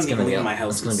anymore. I'm not even leaving my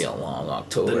house. It's gonna be a long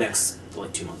October. The next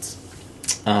 2 months.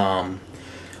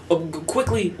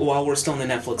 Quickly, while we're still on the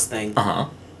Netflix thing.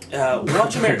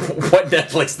 Watch American. What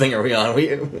Netflix thing are we on?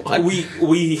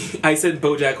 I said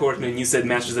BoJack Horseman. You said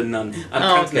Masters of None. I'm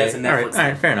counting that as a Netflix. All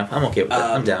right, fair enough. I'm okay with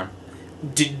that. I'm down.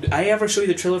 Did I ever show you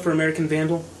the trailer for American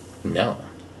Vandal? No.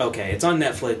 Okay, it's on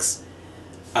Netflix.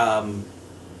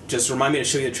 Just remind me to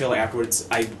show you the trailer afterwards.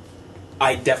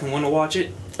 I definitely want to watch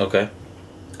it. Okay.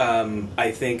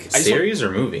 I think series or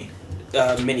movie?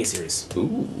 Miniseries.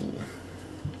 Ooh.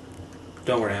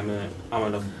 Don't worry, I'm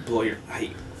gonna blow your.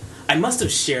 I must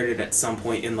have shared it at some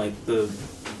point in like the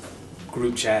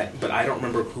group chat, but I don't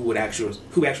remember who actually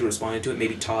responded to it.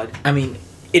 Maybe Todd. I mean,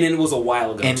 and it was a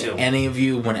while ago and too. Any of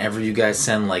you, whenever you guys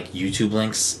send like YouTube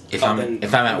links, if I'm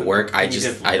at work, I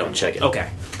don't check it.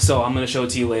 Okay, so I'm gonna show it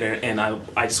to you later, and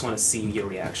I just want to see your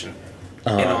reaction.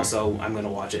 And also, I'm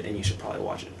gonna watch it, and you should probably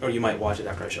watch it, or you might watch it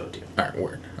after I show it to you. All right,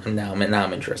 word. Now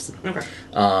I'm interested. Okay.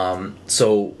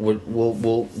 So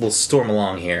we'll storm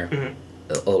along here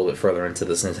a little bit further into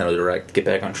this Nintendo Direct. Get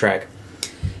back on track.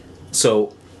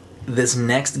 So this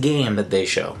next game that they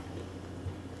show,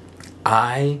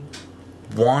 I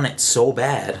want it so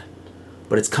bad,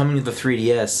 but it's coming to the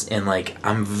 3DS, and like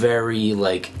I'm very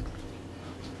like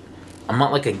I'm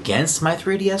not like against my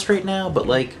 3DS right now, but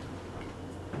like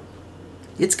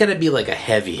it's gotta be like a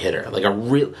heavy hitter, like a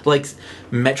real like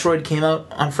Metroid came out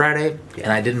on Friday,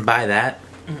 and I didn't buy that.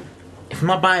 If I'm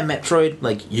not buying Metroid,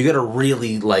 like you gotta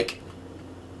really like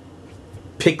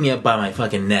pick me up by my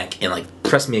fucking neck and like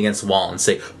press me against the wall and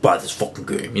say, buy this fucking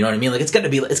game. You know what I mean? Like it's gotta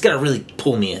really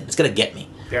pull me in. It's gotta get me.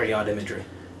 Very odd imagery.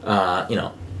 You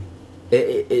know,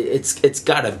 it's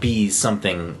gotta be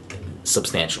something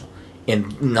substantial.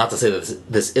 And not to say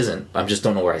that this isn't. I just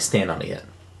don't know where I stand on it yet.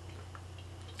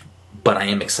 But I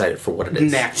am excited for what it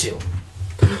is. Knack 2.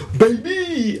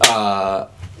 Baby!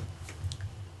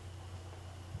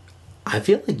 I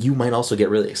feel like you might also get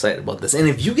really excited about this. And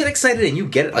if you get excited and you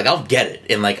get it, like, I'll get it.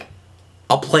 And, like,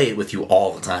 I'll play it with you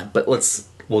all the time. But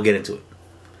we'll get into it.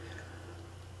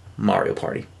 Mario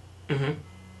Party. Mm-hmm.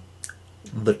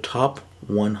 The top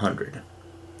 100.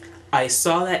 I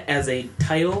saw that as a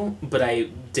title, but I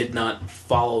did not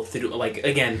follow through. Like,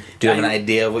 again... Do you have an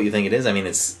idea of what you think it is? I mean,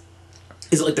 Is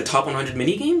it like the top 100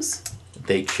 minigames?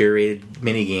 they curated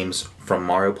minigames from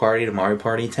Mario Party to Mario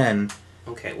Party 10.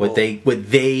 Okay, well...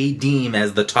 What they deem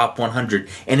as the top 100,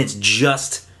 and it's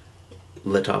just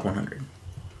the top 100.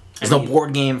 There's no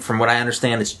board game, from what I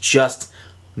understand. It's just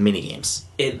mini games.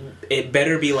 It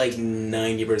better be like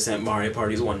 90% Mario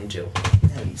Parties 1 and 2.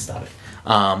 Stop it.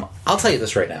 I'll tell you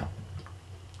this right now.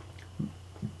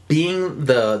 Being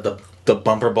the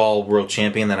bumper ball world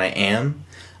champion that I am,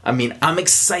 I mean, I'm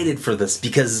excited for this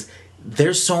because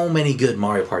there's so many good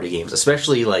Mario Party games,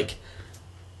 especially like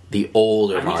the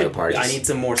older Mario Parties. I need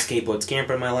some more skateboard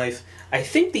scamper in my life. I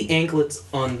think the anklets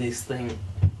on this thing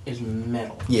is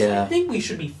metal. Yeah. So I think we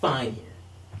should be fine here.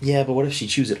 Yeah, but what if she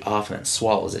chews it off and then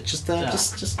swallows it? Just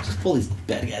pull these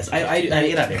bad guys.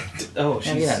 Get out of here. Oh,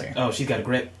 get out of here. Oh, she's got a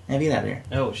grip. Get out of here.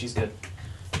 Oh, she's good.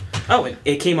 Oh,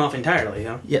 it came off entirely,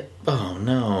 huh? Yeah. Oh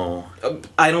no.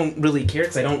 I don't really care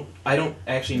because I don't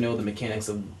actually know the mechanics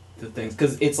of the things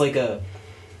because it's kind of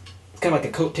like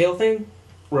a coattail thing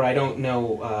where I don't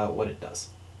know what it does.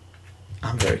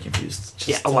 I'm very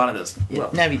confused. A lot of those. Yeah,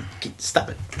 Well, Navi, stop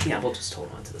it. yeah, we'll just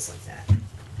hold on to this like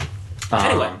that.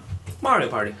 Anyway, Mario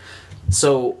Party.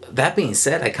 So that being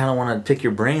said, I kind of want to pick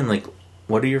your brain. Like,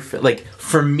 what are your like?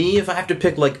 For me, if I have to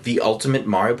pick like the ultimate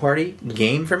Mario Party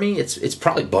game for me, it's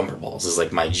probably Bumper Balls is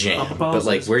like my jam. Bumper Balls But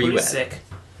like, is where are you pretty at? Sick.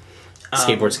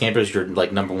 Skateboard Scampers, you're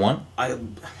like number one.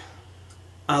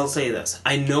 I'll say this.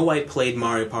 I know I played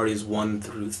Mario Parties 1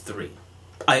 through 3.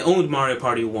 I owned Mario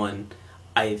Party 1.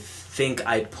 I think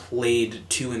I played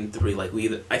 2 and 3.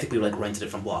 I think we rented it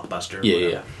from Blockbuster.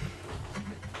 Yeah.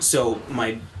 So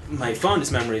my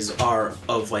fondest memories are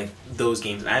of like those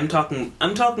games. I'm talking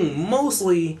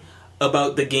mostly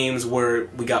about the games where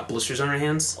we got blisters on our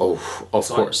hands. Oh, of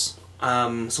course.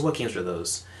 So what games were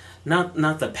those? Not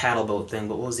the paddle boat thing,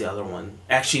 but what was the other one?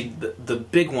 Actually, the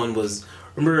big one was,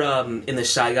 remember in the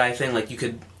Shy Guy thing, like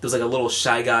there's like a little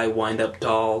Shy Guy wind-up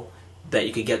doll that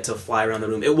you could get to fly around the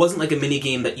room. It wasn't like a mini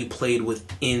game that you played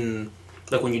within,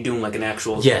 like when you're doing like an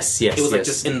actual... Yes. It was like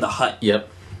just in the hut. Yep.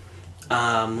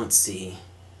 Let's see.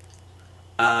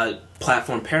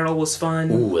 Platform Peril was fun.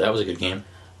 Ooh, that was a good game.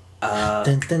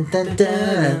 Dun, dun, dun,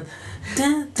 dun,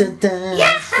 dun, dun, dun.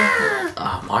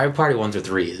 Yeah! Mario Party 1 through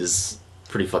 3 is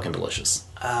pretty fucking delicious.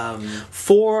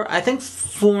 4 and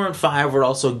 5 were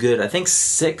also good. I think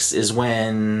 6 is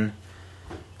when...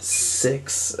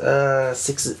 6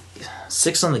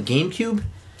 on the GameCube,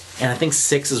 and I think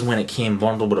 6 is when it came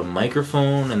bundled with a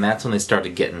microphone, and that's when they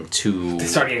started getting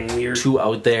weird, too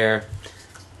out there.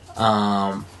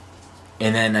 And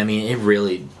then I mean, it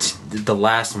really the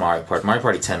last Mario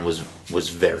Party 10 was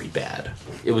very bad.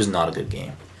 It was not a good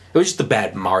game. It was just a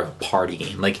bad Mario Party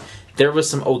game. Like there was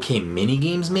some okay mini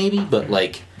games maybe, but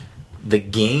like the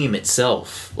game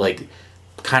itself like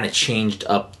kind of changed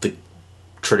up the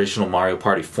traditional Mario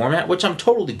Party format, which I'm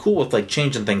totally cool with, like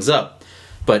changing things up.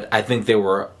 But I think there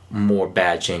were more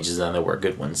bad changes than there were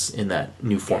good ones in that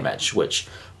new format switch.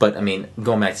 But I mean,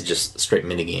 going back to just straight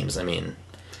mini games, I mean,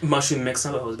 Mushroom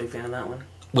Mix-Up, I was a big fan of that one.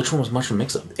 Which one was Mushroom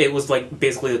Mix-Up? It was like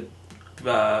basically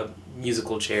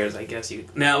musical chairs, I guess.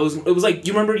 Now it was like,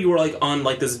 you remember you were like on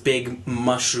like this big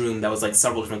mushroom that was like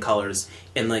several different colors,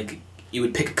 and like you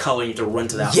would pick a color and you had to run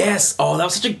to that Yes! one. Oh, that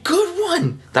was such a good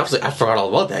one! That was I forgot all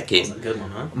about that game. That was a good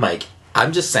one, huh? Mike,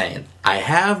 I'm just saying, I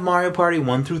have Mario Party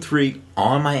 1 through 3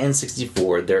 on my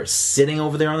N64. They're sitting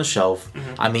over there on the shelf.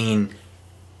 Mm-hmm. I mean,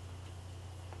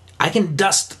 I can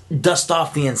dust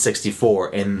off the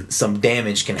N64 and some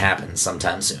damage can happen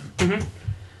sometime soon. Mm-hmm.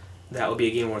 That would be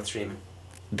a game worth streaming.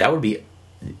 That would be...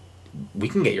 We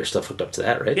can get your stuff hooked up to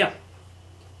that, right? Yeah.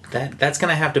 That's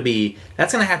gonna have to be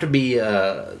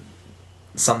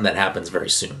something that happens very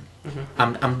soon.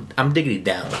 I'm diggity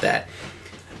down with that.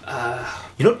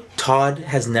 You know, Todd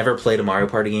has never played a Mario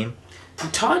Party game.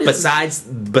 Todd is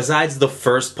Besides the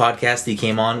first podcast he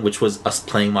came on, which was us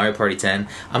playing Mario Party 10,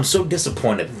 I'm so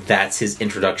disappointed that's his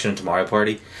introduction to Mario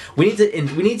Party. We need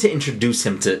to introduce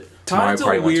him to Todd's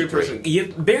Mario Party a 1, 2, weird 3.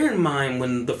 person. Bear in mind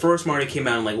when the first Mario came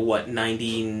out in like what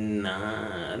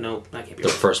 99? No, that can't be The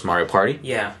right. first Mario Party?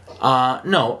 Yeah.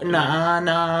 No. Nah. And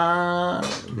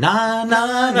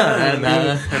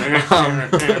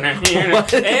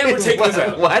we're taking this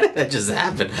out. Why did that just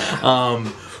happen?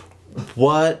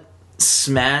 What?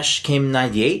 Smash came in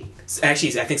 98?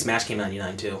 Actually, I think Smash came in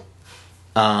 99 too.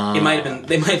 It might have been.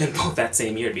 They might have been both that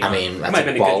same year. To be I honest. mean, it might have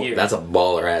been a good year. that's a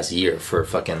baller ass year for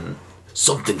fucking.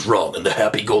 Something's wrong in the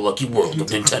happy-go-lucky world of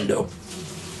Nintendo.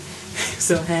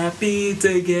 So happy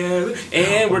together,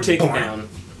 and we're taking down.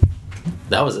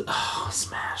 That was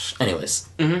Smash. Anyways,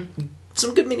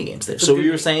 some good mini games there. So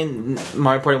you were saying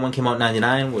Mario Party 1 came out in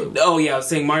 99? Oh yeah, I was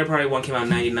saying Mario Party 1 came out in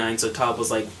 99, so Todd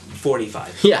was like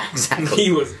 45. Yeah, exactly.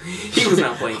 He was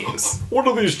not playing games. What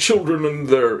are these children in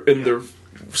their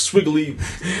swiggly?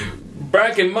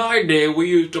 Back in my day, we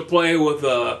used to play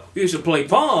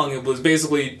Pong. It was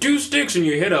basically 2 sticks and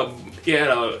you hit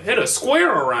a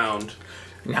square around.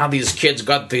 Now these kids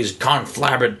got these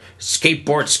conflabbed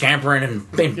skateboard scampering and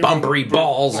bumpery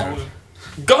balls. And...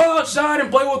 Go outside and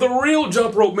play with a real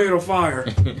jump rope made of fire.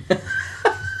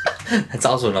 That's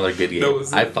also another good game.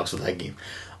 I fucks with that game.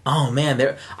 Oh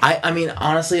man, I mean,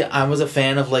 honestly, I was a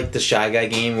fan of like the Shy Guy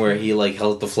game where he like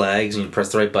held up the flags and you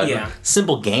press the right button. Yeah.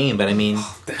 Simple game, but I mean,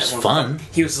 it was fun.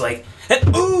 He was like,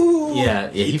 ooh.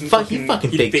 Yeah, he fucking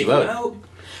faked you out.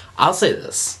 I'll say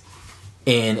this.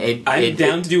 I'm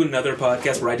down to do another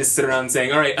podcast where I just sit around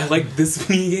saying, all right, I like this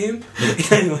mini game.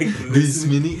 I like this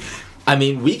mini. I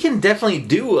mean, we can definitely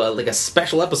do a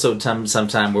special episode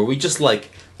sometime where we just like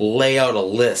lay out a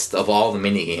list of all the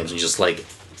mini games and just like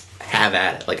have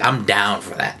at it. Like, I'm down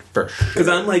for that for sure. Because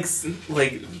I'm like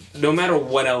no matter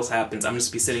what else happens, I'm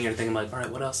just be sitting here thinking like, all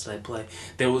right, what else did I play?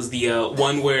 There was the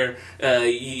one where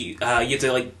you have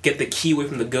to like get the key away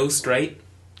from the ghost, right?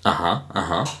 I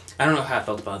don't know how I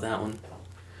felt about that one.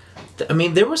 I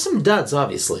mean, there were some duds,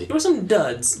 obviously. There were some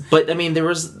duds. But, I mean, there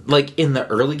was, like, in the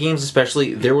early games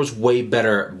especially, there was way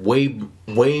better, way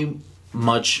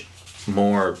much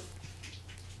more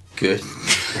good.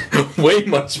 Way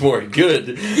much more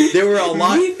good. There were a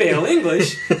lot... We fail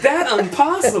English. That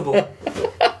impossible.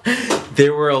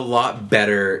 There were a lot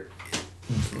better...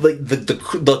 Like,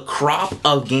 the crop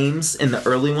of games in the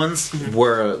early ones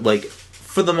were, like,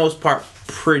 for the most part,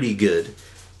 pretty good.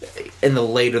 And the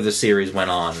later the series went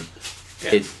on,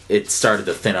 it started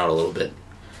to thin out a little bit.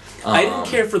 I didn't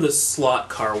care for the slot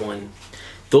car one.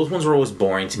 Those ones were always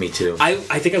boring to me too. I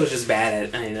think I was just bad at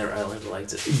it. I never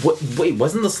liked it. Wait,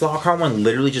 wasn't the slot car one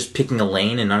literally just picking a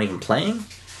lane and not even playing?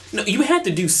 No, you had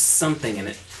to do something in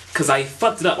it. Because I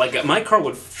fucked it up. Like, my car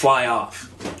would fly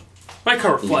off. My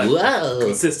car would fly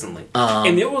consistently.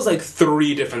 And there was like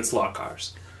 3 different slot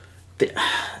cars.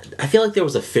 I feel like there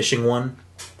was a fishing one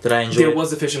that I enjoyed. There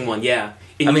was a fishing one, yeah.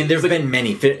 And I mean, there have been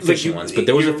many fishing ones, but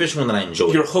there was a fishing one that I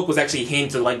enjoyed. Your hook was actually hanging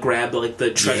to like grab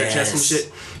the treasure chest and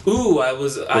shit. Ooh,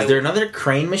 Was there another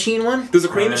crane machine one? There's a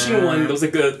crane machine one. There was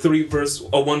like a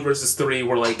 1 versus 3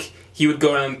 where like he would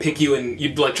go around and pick you and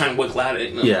you'd like try and wiggle at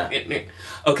it. Yeah.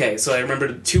 Okay, so I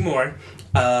remembered 2 more.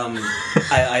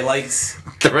 I liked...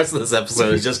 The rest of this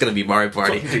episode is just going to be Mario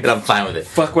Party, and I'm fine with it.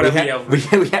 Fuck whatever we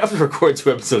have to record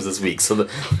 2 episodes this week, so that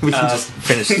we can just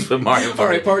finish this with Mario Party.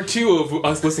 Alright, part 2 of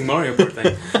us listing Mario Party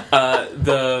thing.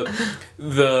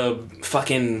 The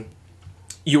fucking...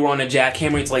 You were on a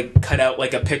jackhammer to like cut out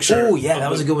like a picture. Oh yeah, that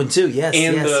was a good one too. Yes,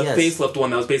 and the facelift one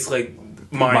that was basically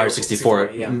Mario 64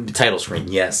 title screen.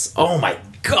 Yes. Oh my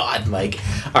God, Mike.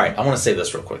 All right, I want to say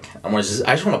this real quick. I just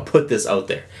want to put this out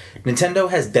there.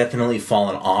 Nintendo has definitely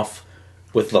fallen off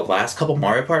with the last couple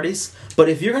Mario Parties, but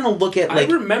if you're gonna look at like,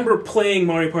 I remember playing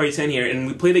Mario Party 10 here, and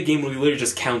we played a game where we literally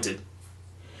just counted.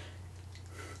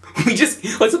 We just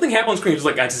like something happened on screen, just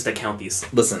like I just count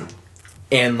these. Listen,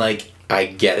 and like I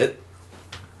get it.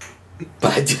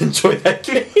 But I did enjoy that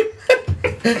game.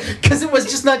 Because it was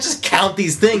just not just count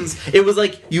these things. It was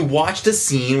like, you watched a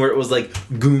scene where it was like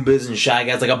Goombas and Shy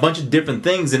Guys, like a bunch of different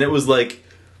things, and it was like,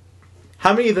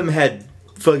 how many of them had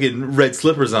fucking red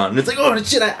slippers on? And it's like, oh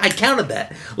shit, I counted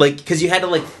that. Like, because you had to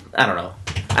like, I don't know.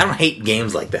 I don't hate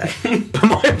games like that. But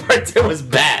Mario Party 10 was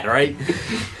bad, right?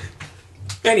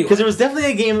 Anyway. Because there was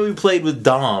definitely a game that we played with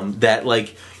Dom that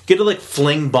like, get to like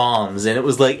fling bombs, and it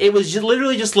was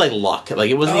literally just like luck. Like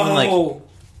it wasn't even like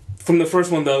from the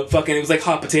first one, it was like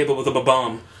hot potato with a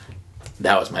bomb.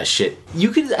 That was my shit.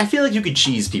 I feel like you could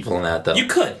cheese people in that though. You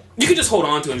could just hold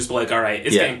on to it and just be like, all right,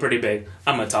 it's Yeah. getting pretty big.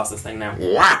 I'm gonna toss this thing now.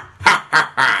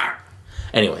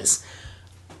 Anyways,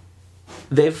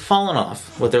 they've fallen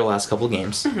off with their last couple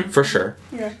games for sure.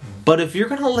 Yeah. But if you're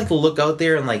gonna like look out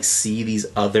there and like see these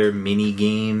other mini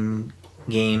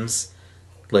games,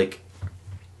 like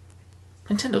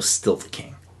Nintendo's still the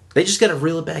king. They just gotta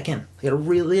reel it back in. They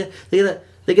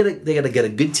gotta get a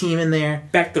good team in there.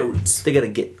 Back the roots. They gotta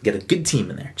get a good team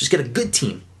in there. Just get a good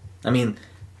team. I mean,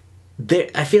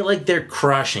 I feel like they're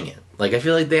crushing it. Like I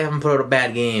feel like they haven't put out a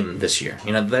bad game this year.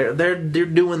 You know, they're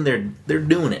doing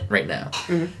it right now.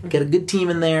 Mm-hmm. Get a good team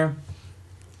in there.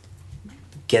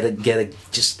 Get a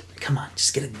come on,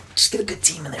 just get a good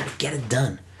team in there to get it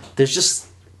done. There's just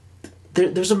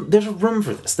there's a room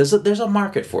for this. There's a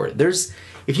market for it.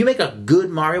 If you make a good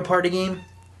Mario Party game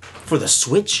for the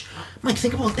Switch, Mike,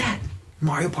 think about that.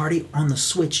 Mario Party on the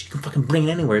Switch, you can fucking bring it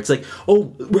anywhere. It's like,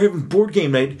 oh, we're having board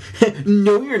game night.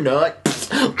 No, you're not.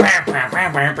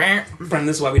 Bren,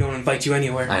 this is why we don't invite you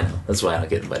anywhere. I know. That's why I don't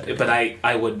get invited. But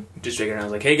I would just figure out, I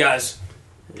was like, hey guys,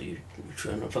 you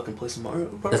trying to fucking play some Mario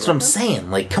Party? That's what I'm saying.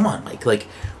 Like, come on, Mike. Like,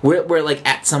 we're like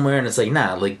at somewhere and it's like,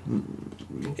 nah, like,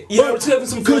 Yeah, we're just having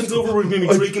some friends over, we're maybe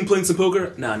drinking, playing some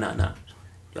poker. Nah.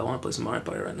 Y'all want to play some Mario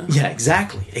Party right now? yeah,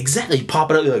 exactly. You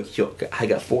pop it up, you're like, yo, I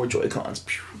got 4 Joy-Cons.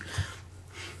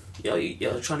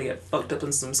 Y'all trying to get fucked up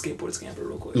in some skateboard scamper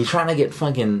real quick. You're trying to get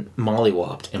fucking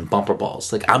mollywopped in bumper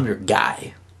balls. Like, I'm your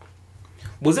guy.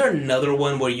 Was there another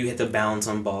one where you hit the balance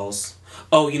on balls?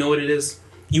 Oh, you know what it is?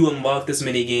 You unlock this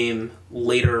mini game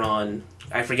later on.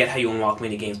 I forget how you unlock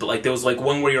mini games, but like there was like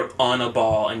one where you're on a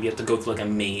ball and you have to go through like a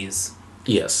maze.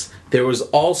 Yes. There was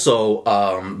also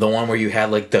the one where you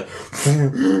had like the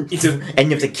and you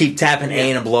have to keep tapping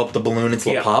A and blow up the balloon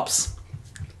until it pops.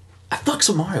 I fuck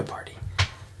some Mario Party.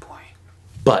 Boy.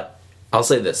 But I'll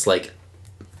say this, like,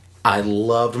 I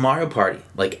loved Mario Party.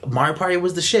 Like, Mario Party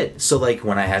was the shit. So like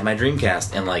when I had my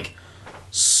Dreamcast and like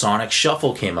Sonic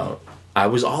Shuffle came out, I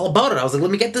was all about it. I was like, let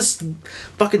me get this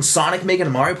fucking Sonic making a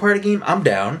Mario Party game. I'm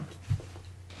down.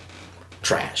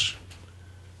 Trash.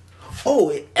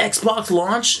 Oh, Xbox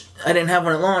launch? I didn't have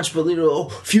one at launch, but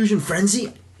Fusion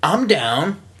Frenzy? I'm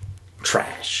down.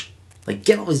 Trash. Like,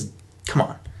 get all these... Come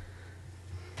on.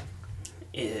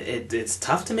 It's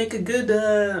tough to make a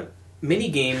good mini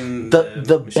game.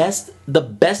 The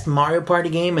best Mario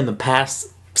Party game in the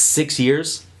past 6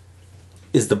 years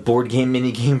is the board game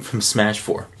mini game from Smash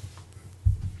 4.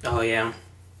 Oh yeah,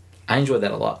 I enjoyed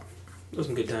that a lot. those were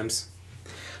some good times.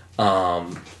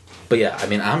 But yeah, I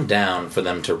mean, I'm down for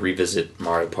them to revisit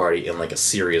Mario Party in like a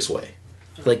serious way.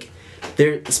 Like,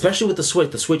 especially with the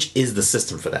Switch. The Switch is the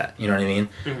system for that. You know what I mean?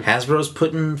 Mm-hmm. Hasbro's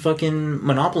putting fucking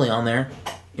Monopoly on there.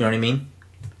 You know what I mean?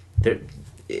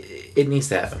 It needs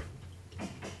to happen.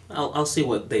 I'll see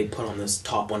what they put on this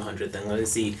top 100 thing. Let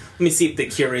me see if they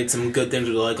curate some good things.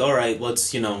 They're like, all right,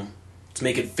 let's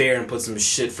make it fair and put some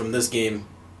shit from this game.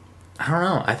 I don't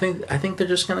know. I think they're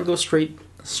just gonna go straight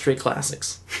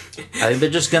classics. I think they're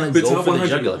just gonna go for the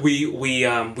jugular.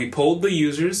 We polled the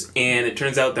users, and it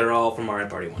turns out they're all from Mario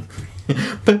Party 1.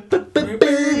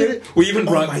 We even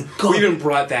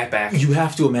brought that back. You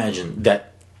have to imagine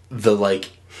that the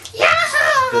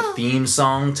theme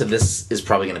song to this is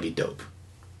probably gonna be dope,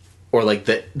 or like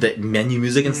the menu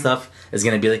music and stuff is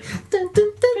gonna be like dun,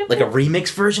 dun, dun, like a remix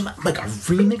version.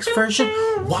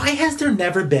 Why has there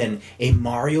never been a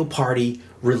Mario Party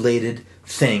related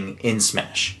thing in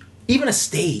Smash? Even a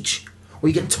stage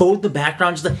where you get told in the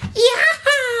background just like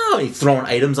yeah, he's throwing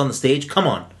items on the stage. Come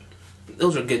on,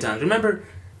 those are good times. Remember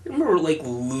like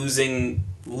losing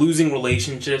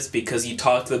relationships because you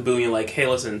talk to the boo and you're like, hey,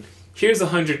 listen, here's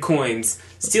 100 coins,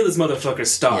 steal this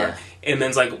motherfucker's star. Yeah. And then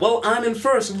it's like, well, I'm in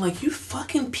first. And I'm like, you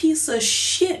fucking piece of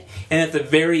shit. And at the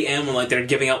very end, when like they're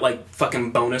giving out like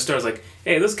fucking bonus stars, like,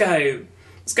 hey, this guy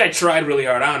tried really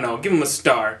hard. I don't know, give him a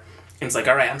star. And it's like,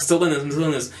 all right, I'm still in this. And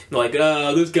they're like,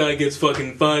 this guy gets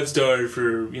fucking 5 stars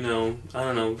for, I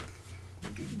don't know,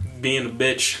 being a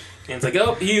bitch. And it's like,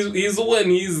 oh, he's the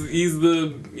win. He's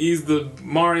the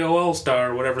Mario All-Star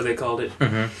or whatever they called it.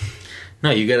 Mm-hmm. No,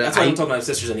 you gotta. That's why I don't talk to my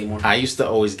sisters anymore. I used to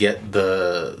always get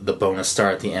the bonus star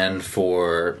at the end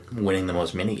for winning the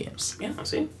most mini games. Yeah, I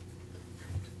see.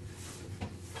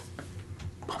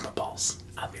 Bumper balls.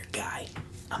 I'm your guy.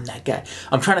 I'm that guy.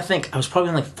 I'm trying to think. I was probably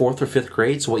in like 4th or 5th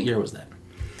grade. So what year was that?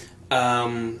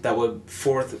 That would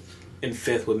 4th and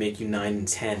 5th would make you 9 and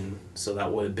 10. So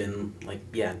that would have been like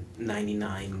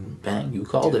 99. Bang! You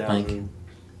called it, Mike.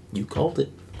 You called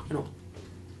it. I know.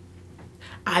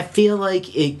 I feel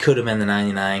like it could have been the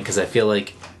 99 because I feel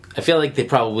like they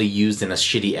probably used in a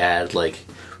shitty ad like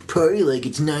party like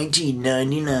it's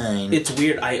 1999. It's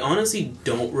weird. I honestly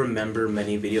don't remember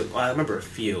many videos. Well, I remember a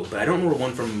few, but I don't remember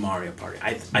one from Mario Party.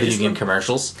 I Video just game remember,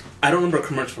 commercials. I don't remember a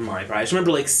commercial from Mario Party. I just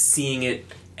remember like seeing it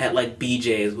at like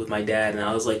BJ's with my dad, and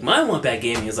I was like, "I want that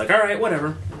game." And he was like, "All right,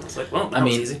 whatever." It's like, well, that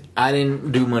was easy. I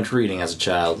didn't do much reading as a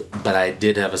child, but I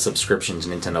did have a subscription to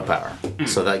Nintendo Power.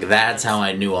 So that's how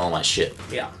I knew all my shit.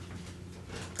 Yeah,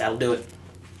 that'll do it.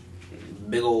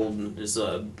 Big old, just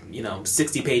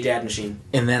 60-page ad machine.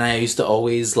 And then I used to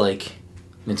always, like...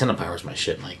 Nintendo Power's my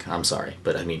shit, Mike. I'm sorry.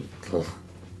 But, I mean...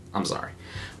 I'm sorry.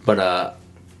 But,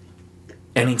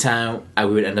 anytime I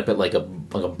would end up at, like a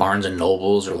Barnes &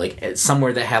 Nobles or, like, at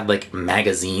somewhere that had, like,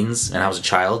 magazines, and I was a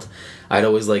child, I'd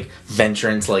always, like, venture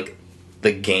into, like,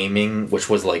 the gaming, which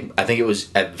was, like... I think it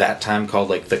was, at that time, called,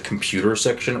 like, the computer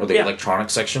section or the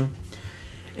electronics section.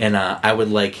 And, I would,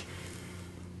 like...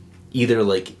 Either,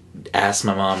 like... ask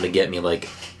my mom to get me like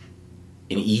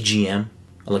an EGM,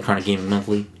 Electronic Gaming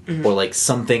Monthly, or like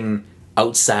something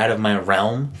outside of my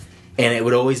realm, and it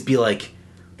would always be like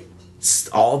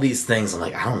all these things. I'm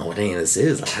like, I don't know what any of this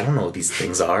is. Like, I don't know what these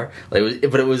things are. Like,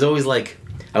 but it was always like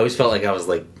I always felt like I was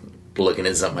like looking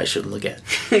at something I shouldn't look at.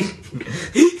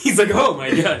 He's like, oh my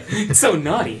god, it's so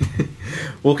naughty.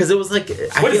 Well, because it was like...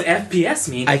 What does FPS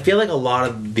mean? I feel like a lot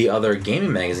of the other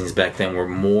gaming magazines back then were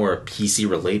more PC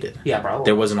related. Yeah, probably.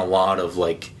 There wasn't a lot of,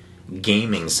 like,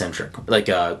 gaming centric, like,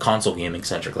 console gaming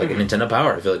centric. Like, Nintendo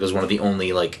Power, I feel like was one of the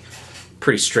only, like,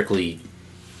 pretty strictly,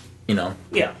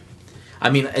 Yeah. I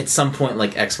mean, at some point,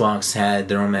 like, Xbox had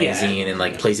their own magazine and,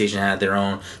 like, PlayStation had their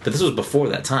own. But this was before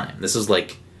that time. This was,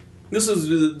 like... This was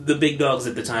the big dogs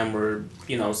at the time were,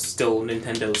 still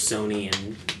Nintendo, Sony,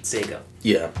 and Sega.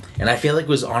 Yeah. And I feel like it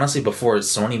was honestly before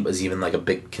Sony was even, like, a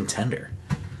big contender.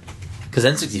 Because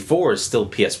N64 is still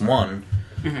PS1.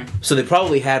 So they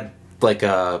probably had, like,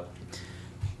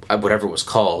 whatever it was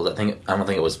called. I don't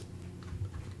think it was...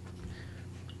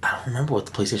 I don't remember what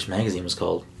the PlayStation magazine was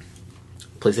called.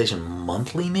 PlayStation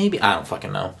Monthly, maybe? I don't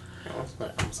fucking know.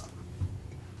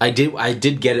 I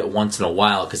did get it once in a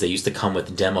while because they used to come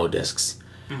with demo discs.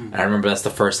 And I remember that's the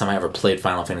first time I ever played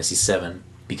Final Fantasy VII,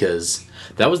 because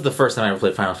that was the first time I ever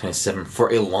played Final Fantasy VII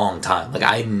for a long time. Like,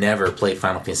 I never played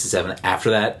Final Fantasy VII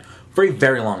after that for a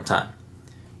very long time.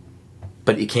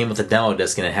 But it came with a demo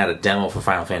disc, and it had a demo for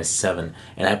Final Fantasy VII,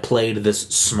 and I played this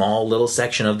small little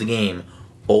section of the game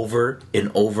over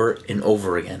and over and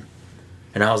over again.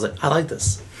 And I was like, I like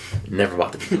this. Never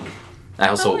bought the game. I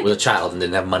also was a child and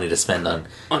didn't have money to spend on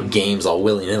games all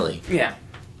willy-nilly. Yeah.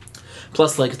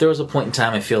 Plus, like, there was a point in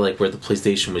time, I feel like, where the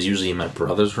PlayStation was usually in my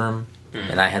brother's room,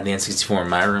 and I had the N64 in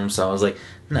my room, so I was like,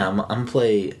 no, I'm gonna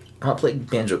play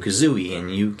Banjo-Kazooie,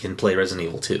 and you can play Resident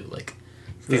Evil 2. Like,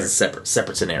 these are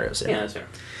separate scenarios. Yeah, that's fair.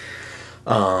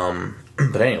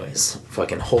 But anyways,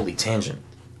 fucking holy tangent.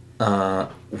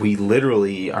 We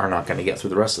literally are not gonna get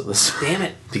through the rest of this. Damn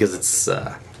it. Because it's,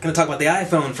 Gonna talk about the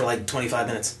iPhone for like 25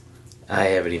 minutes. I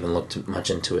haven't even looked much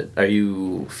into it. Are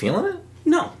you feeling it?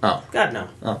 No. Oh. God, no.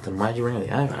 Oh, then why'd you bring up the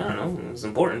iPhone? I don't know. It was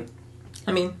important.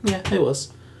 I mean, yeah, it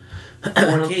was.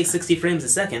 4K, 60 frames a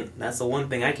second. That's the one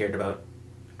thing I cared about.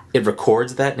 It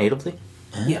records that natively?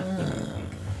 Yeah.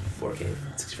 4K,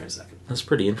 60 frames a second. That's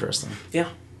pretty interesting. Yeah.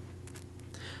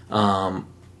 I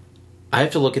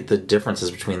have to look at the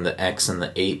differences between the X and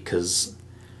the 8, because,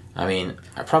 I mean,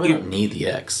 I probably don't need the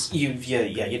X. You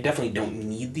definitely don't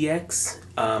need the X.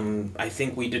 I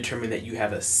think we determined that you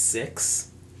have a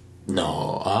 6.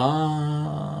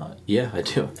 No, yeah, I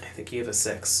do. I think you have a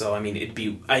 6. So, I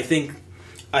mean, I think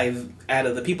out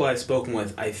of the people I've spoken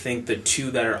with, I think the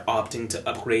 2 that are opting to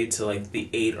upgrade to, like, the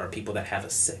 8 are people that have a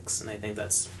 6. And I think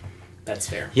that's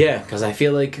fair. Yeah, because I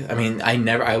feel like, I mean,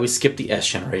 I always skip the S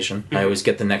generation. I always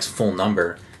get the next full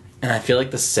number. And I feel like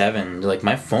the 7, like,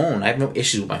 my phone, I have no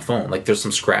issues with my phone. Like, there's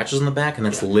some scratches on the back, and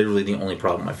that's literally the only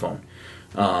problem with my phone.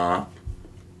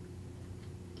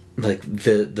 Like,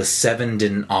 the 7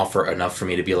 didn't offer enough for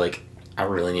me to be like, I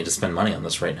really need to spend money on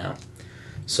this right now.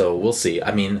 So, we'll see.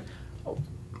 I mean,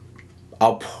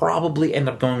 I'll probably end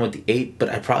up going with the 8, but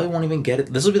I probably won't even get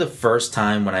it. This will be the first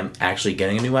time when I'm actually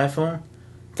getting a new iPhone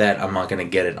that I'm not going to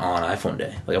get it on iPhone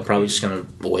Day. Like, I'm probably just going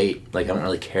to wait. Like, I don't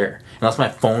really care. Unless my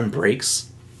phone breaks,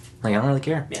 like, I don't really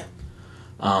care. Yeah.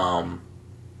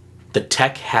 The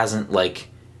tech hasn't, like,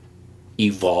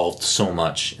 evolved so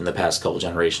much in the past couple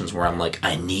generations where I'm like,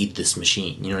 I need this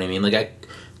machine. You know what I mean? Like, I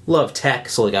love tech,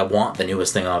 so, like, I want the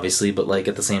newest thing, obviously, but, like,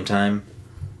 at the same time,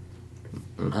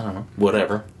 I don't know,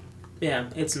 whatever. Yeah,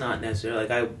 it's not necessarily,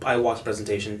 like, I watched the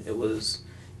presentation. It was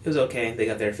okay. They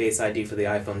got their Face ID for the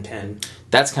iPhone 10.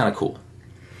 That's kind of cool.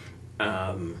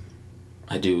 Um,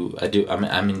 I do.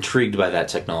 I'm intrigued by that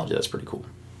technology. That's pretty cool.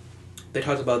 They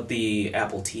talked about the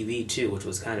Apple TV too, which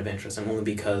was kind of interesting, only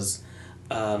because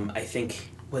I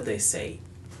think what they say,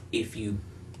 if you,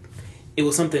 it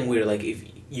was something weird, like if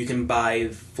you can buy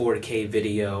 4K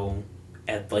video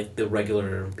at like the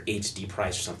regular HD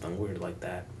price or something weird like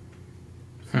that.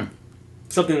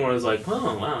 Something where it's like,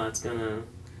 oh wow,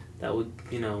 that would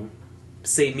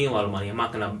save me a lot of money. I'm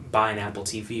not gonna buy an Apple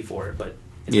TV for it, but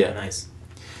it's kind of nice.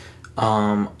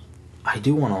 I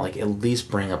do want to like at least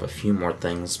bring up a few more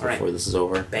things before this is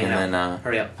over, Bang and then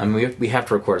hurry up. I mean we have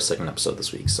to record a second episode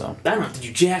this week, so I don't have to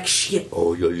do jack shit.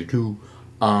 Oh yeah, you do.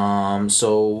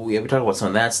 So we talked about some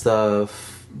of that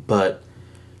stuff, but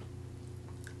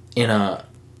in a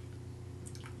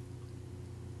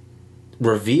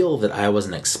reveal that I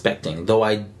wasn't expecting, though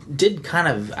I did kind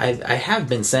of, I have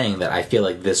been saying that I feel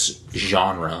like this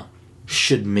genre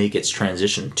should make its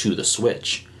transition to the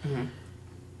Switch.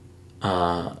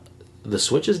 The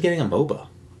Switch is getting a MOBA.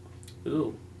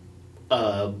 Ooh.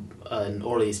 An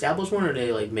already established one, or are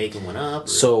they like making one up? Or?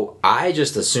 So I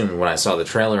just assumed when I saw the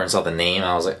trailer and saw the name,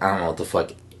 I was like, I don't know what the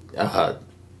fuck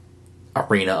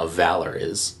Arena of Valor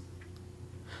is.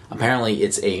 Apparently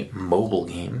it's a mobile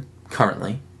game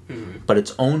currently, but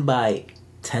it's owned by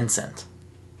Tencent.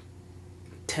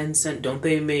 Tencent, don't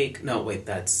they make... No, wait,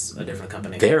 that's a different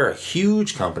company. They're a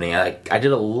huge company. I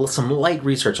did some light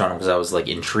research on them because I was like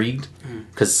intrigued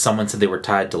because someone said they were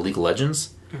tied to League of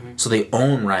Legends. So they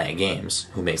own Riot Games,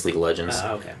 who makes League of Legends.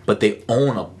 Okay. But they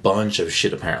own a bunch of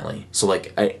shit apparently. So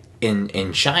like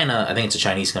in China, I think it's a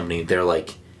Chinese company. They're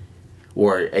like,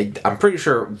 I'm pretty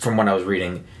sure from what I was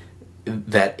reading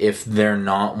that if they're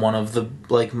not one of the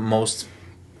like most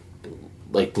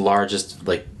like largest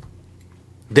like.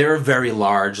 They're a very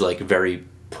large, like, very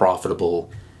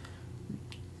profitable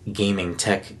gaming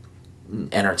tech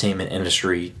entertainment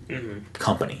industry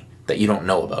company that you don't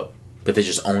know about, but they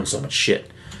just own so much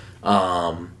shit.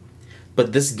 But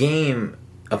this game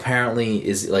apparently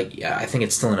is, like, I think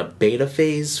it's still in a beta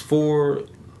phase for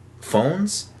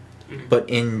phones, but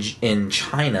in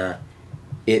China,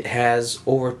 it has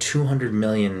over 200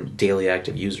 million daily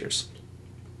active users.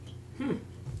 And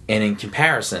in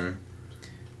comparison...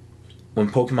 When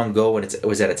Pokemon Go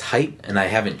was at its height, and I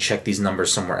haven't checked these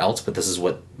numbers somewhere else, but this is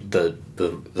what the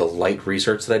light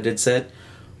research that I did said,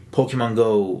 Pokemon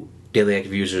Go daily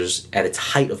active users at its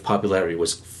height of popularity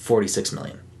was 46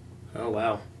 million. Oh,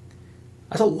 wow.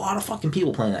 That's a lot of fucking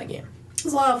people playing that game.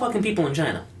 There's a lot of fucking people in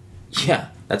China.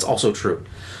 Yeah, that's also true.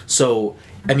 So,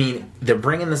 I mean, they're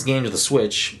bringing this game to the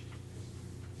Switch.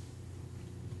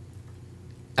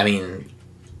 I mean,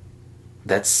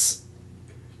 that's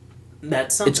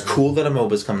something. It's cool that a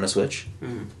MOBA's coming to Switch.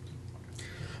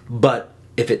 But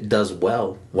if it does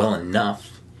well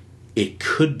enough, it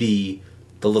could be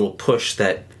the little push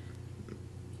that,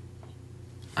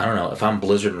 I don't know, if I'm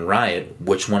Blizzard and Riot,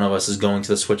 which one of us is going to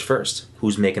the Switch first?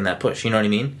 Who's making that push? You know what I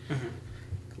mean?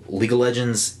 League of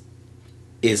Legends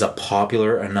is a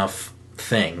popular enough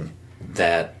thing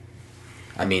that,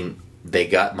 I mean, they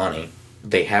got money,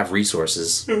 they have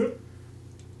resources.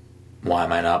 Why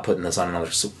am I not putting this on another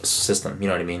system? You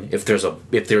know what I mean? If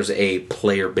there's a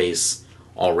player base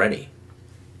already,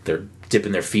 they're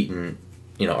dipping their feet in,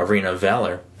 Arena of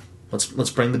Valor.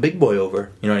 Let's bring the big boy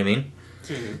over. You know what I mean?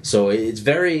 So it's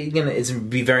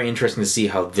be very interesting to see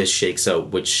how this shakes out.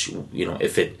 Which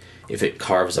if it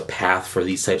carves a path for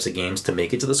these types of games to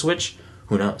make it to the Switch,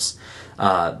 who knows?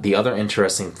 The other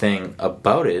interesting thing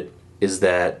about it is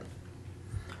that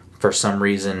for some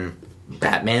reason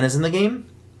Batman is in the game.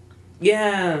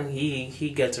 Yeah,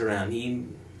 he gets around. I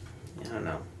don't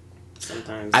know.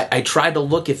 Sometimes I tried to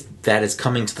look if that is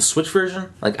coming to the Switch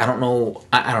version. Like I don't know.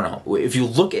 I don't know. If you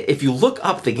look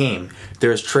up the game,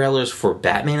 there's trailers for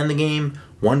Batman in the game,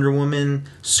 Wonder Woman,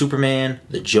 Superman,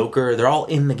 the Joker. They're all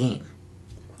in the game.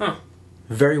 Huh.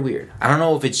 Very weird. I don't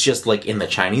know if it's just like in the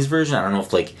Chinese version. I don't know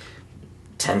if like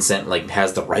Tencent like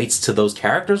has the rights to those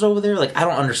characters over there. Like I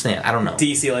don't understand. I don't know.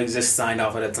 DC like just signed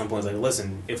off it at some point. It's like,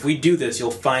 listen, if we do this, you'll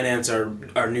finance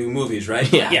our new movies,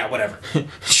 right? Yeah, whatever.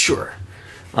 Sure.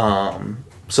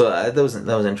 So that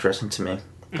was interesting to me.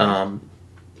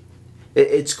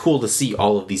 It's cool to see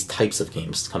all of these types of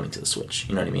games coming to the Switch.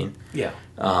 You know what I mean? Yeah.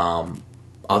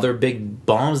 Other big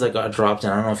bombs that got dropped,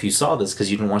 and I don't know if you saw this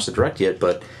because you didn't watch the direct yet,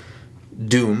 but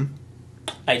Doom.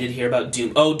 I did hear about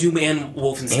Doom. Oh, Doom and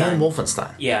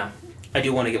Wolfenstein. Yeah. I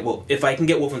do want to get... Well, if I can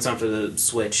get Wolfenstein for the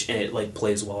Switch and it like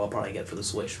plays well, I'll probably get it for the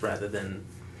Switch rather than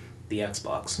the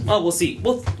Xbox. Oh, we'll see.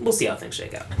 We'll see how things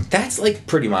shake out. That's like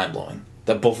pretty mind-blowing.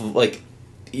 That both of like...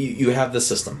 You have the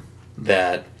system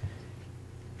that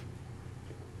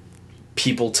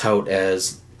people tout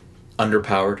as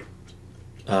underpowered,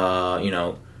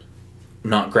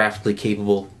 not graphically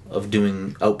capable, of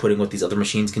outputting what these other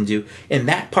machines can do. And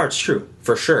that part's true,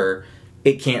 for sure.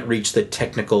 It can't reach the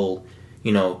technical,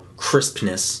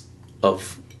 crispness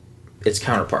of its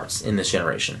counterparts in this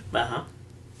generation. Uh-huh.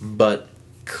 But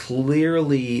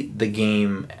clearly the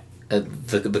game,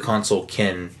 the console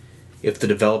can, if the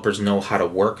developers know how to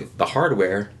work the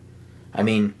hardware. I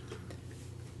mean,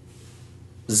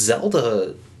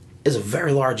 Zelda is a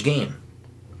very large game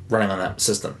running on that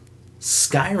system.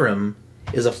 Skyrim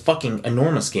is a fucking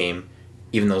enormous game,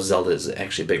 even though Zelda is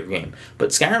actually a bigger game. But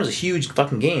Skyrim is a huge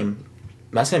fucking game.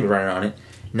 That's going to be running on it.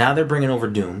 Now they're bringing over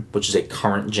Doom, which is a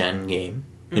current-gen game.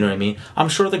 You know what I mean? I'm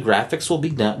sure the graphics will be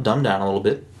dumbed down a little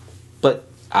bit, but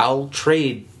I'll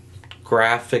trade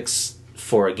graphics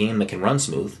for a game that can run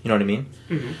smooth. You know what I mean?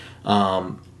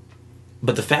 Mm-hmm.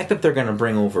 But the fact that they're going to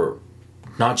bring over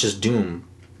not just Doom,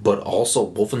 but also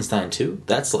Wolfenstein 2,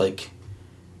 that's like...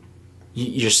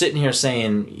 You're sitting here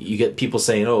saying... You get people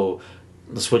saying, oh,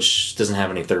 the Switch doesn't have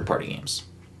any third-party games.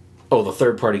 Oh, the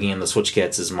third-party game the Switch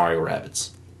gets is Mario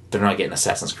Rabbids. They're not getting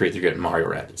Assassin's Creed, they're getting Mario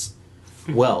Rabbids.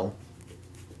 Well,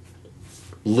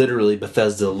 literally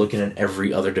Bethesda looking at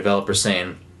every other developer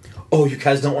saying, oh, you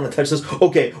guys don't want to touch this?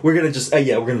 Okay, we're going to just... we're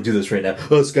going to do this right now.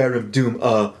 Oh, Skyrim, Doom,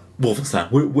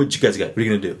 Wolfenstein. What you guys got? What are you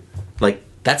going to do? Like,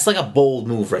 that's like a bold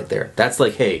move right there. That's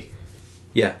like, hey,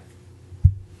 yeah,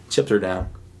 chips are down.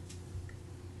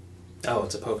 Oh,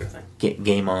 it's a poker thing.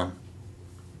 Game on.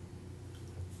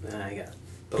 I got it.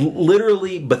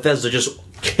 Literally, Bethesda just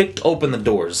kicked open the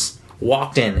doors,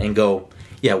 walked in, and go,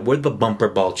 yeah, we're the bumper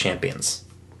ball champions.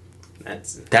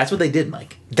 That's what they did,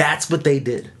 Mike. That's what they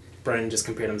did. Brian just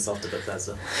compared himself to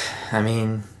Bethesda. I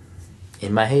mean,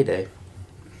 in my heyday.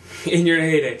 In your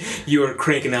heyday, you were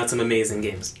cranking out some amazing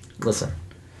games. Listen.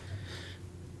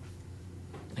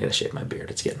 I gotta shave my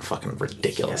beard. It's getting fucking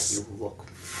ridiculous. Yeah, you look...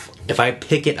 If I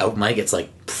pick it out, Mike, it's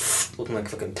like... Looking like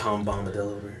fucking Tom Bombadil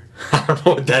over here. I don't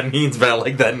know what that means, but I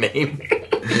like that name.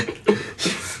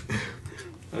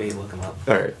 Let me look him up.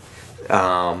 Alright.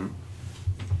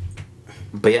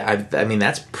 But yeah, I mean,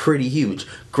 that's pretty huge.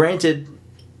 Granted,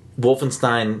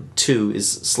 Wolfenstein 2 is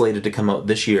slated to come out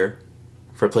this year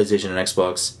for PlayStation and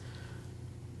Xbox,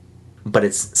 but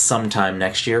it's sometime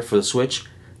next year for the Switch.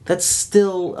 That's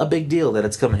still a big deal that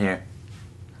it's coming here.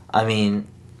 I mean,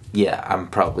 yeah, I'm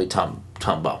probably Tom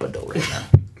Bombadil right now.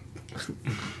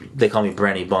 They call me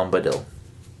Branny Bombadil.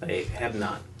 They have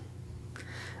not.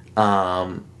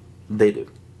 They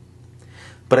do.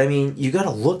 But I mean, you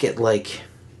gotta look at, like...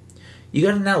 You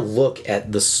gotta now look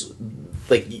at this...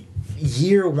 Like,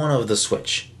 year one of the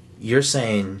Switch. You're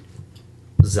saying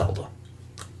Zelda.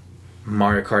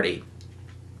 Mario Kart 8.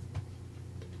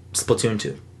 Splatoon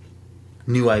 2.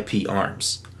 New IP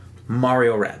Arms.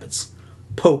 Mario Rabbids.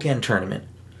 Pokken Tournament.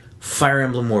 Fire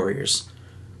Emblem Warriors.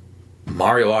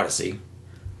 Mario Odyssey.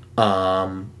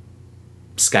 Skyrim.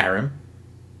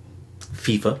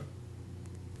 FIFA.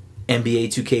 NBA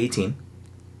 2K18.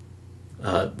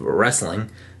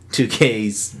 Wrestling.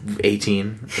 2K's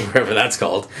 18, whatever that's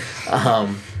called.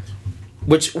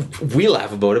 Which, we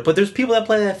laugh about it, but there's people that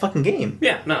play that fucking game.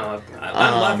 Yeah, no,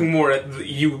 I'm laughing more at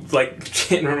you, like,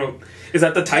 can't remember. Is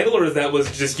that the title, or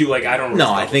was just you, like, I don't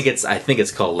know? No, I think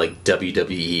it's called, like,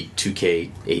 WWE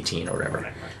 2K18 or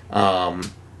whatever. Right.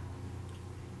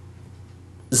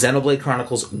 Xenoblade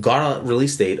Chronicles got a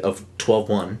release date of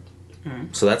 12/1,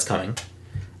 so that's coming.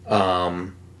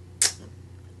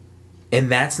 And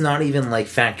that's not even, like,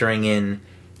 factoring in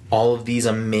all of these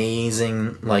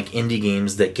amazing, like, indie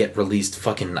games that get released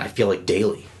fucking, I feel like,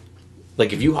 daily.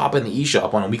 Like, if you hop in the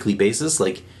eShop on a weekly basis,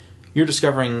 like, you're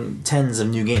discovering tens of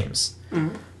new games.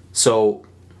 Mm-hmm. So,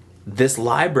 this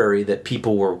library that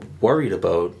people were worried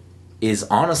about is,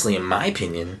 honestly, in my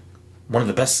opinion, one of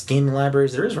the best gaming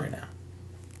libraries there is right now.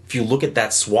 If you look at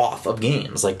that swath of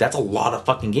games, like, that's a lot of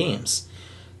fucking games.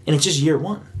 And it's just year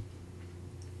one.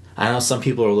 I know some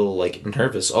people are a little, like,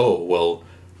 nervous. Oh, well,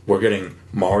 we're getting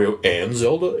Mario and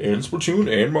Zelda and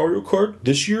Splatoon and Mario Kart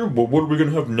this year? Well, what are we going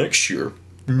to have next year?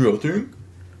 Nothing?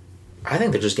 I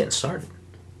think they're just getting started.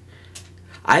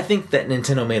 I think that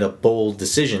Nintendo made a bold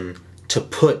decision to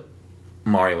put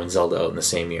Mario and Zelda out in the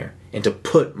same year, and to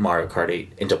put Mario Kart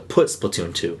 8, and to put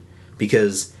Splatoon 2.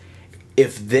 Because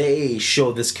if they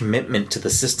show this commitment to the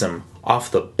system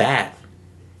off the bat,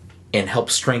 and help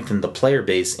strengthen the player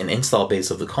base and install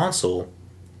base of the console,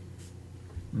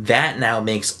 that now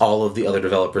makes all of the other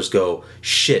developers go,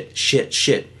 shit.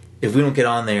 If we don't get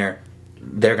on there,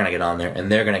 they're going to get on there, and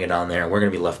they're going to get on there, and we're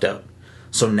going to be left out.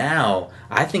 So now,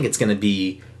 I think it's going to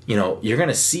be, you're going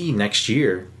to see next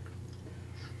year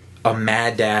a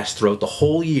mad dash throughout the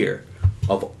whole year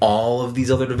of all of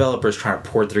these other developers trying to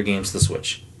port their games to the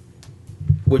Switch.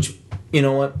 Which you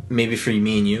know what? Maybe for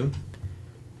me and you,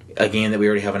 a game that we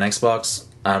already have on Xbox,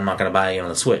 I'm not going to buy it on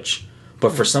the Switch.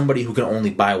 But for somebody who can only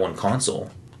buy one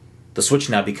console, the Switch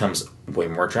now becomes way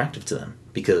more attractive to them.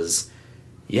 Because,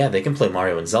 yeah, they can play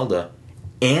Mario and Zelda,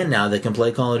 and now they can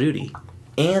play Call of Duty,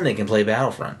 and they can play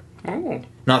Battlefront. Oh.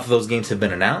 Not that those games have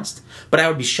been announced, but I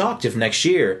would be shocked if next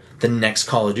year the next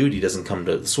Call of Duty doesn't come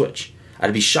to the Switch.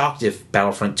 I'd be shocked if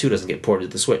Battlefront 2 doesn't get ported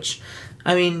to the Switch.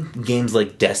 I mean, games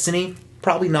like Destiny,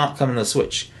 probably not coming to the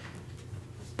Switch.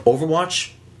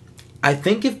 Overwatch, I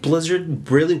think if Blizzard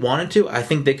really wanted to, I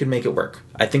think they could make it work.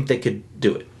 I think they could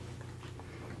do it.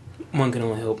 One can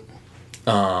only hope.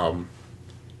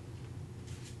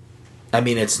 I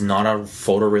mean, it's not a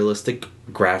photorealistic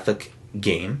graphic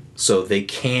game, so they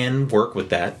can work with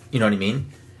that. You know what I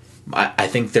mean? I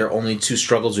think their only two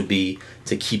struggles would be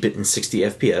to keep it in 60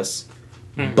 FPS,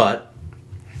 but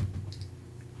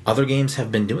other games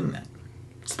have been doing that.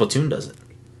 Splatoon does it.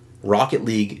 Rocket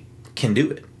League can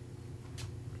do it.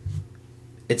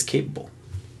 It's capable.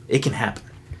 It can happen.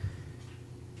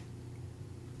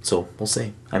 So, we'll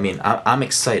see. I mean, I'm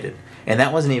excited. And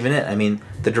that wasn't even it. I mean,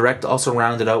 the Direct also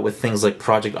rounded out with things like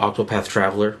Project Octopath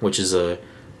Traveler, which is a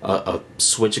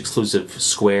Switch-exclusive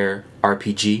Square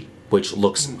RPG, which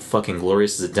looks fucking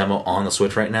glorious as a demo on the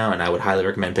Switch right now, and I would highly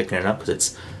recommend picking it up, because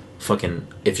it's fucking...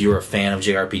 If you're a fan of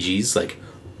JRPGs, like,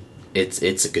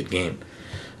 it's a good game.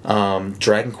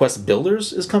 Dragon Quest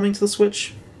Builders is coming to the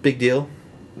Switch. Big deal.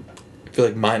 I feel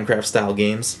like Minecraft-style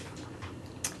games.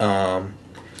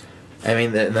 I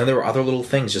mean, then there were other little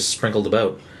things just sprinkled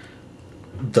about.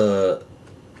 The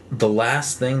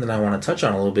last thing that I want to touch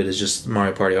on a little bit is just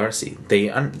Mario Party Odyssey.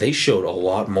 They showed a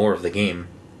lot more of the game.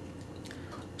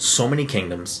 So many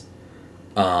kingdoms.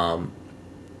 And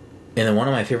then one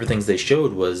of my favorite things they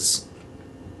showed was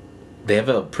they have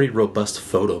a pretty robust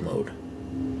photo mode.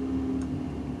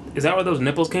 Is that where those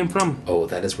nipples came from? Oh,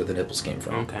 that is where the nipples came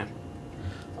from. Okay.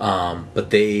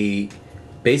 But they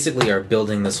basically are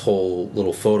building this whole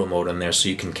little photo mode in there so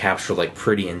you can capture like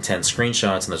pretty intense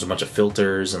screenshots, and there's a bunch of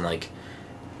filters and like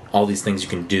all these things you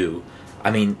can do. I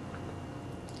mean,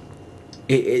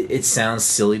 it sounds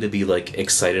silly to be like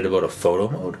excited about a photo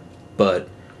mode, but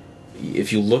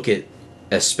if you look at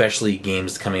especially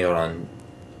games coming out on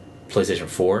PlayStation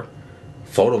 4,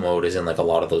 photo mode is in like a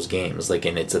lot of those games, like,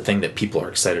 and it's a thing that people are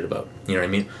excited about. You know what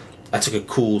I mean? I took a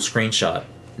cool screenshot,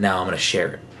 now I'm going to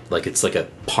share it. Like, it's like a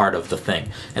part of the thing.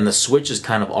 And the Switch is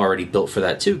kind of already built for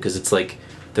that too, because it's like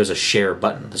there's a share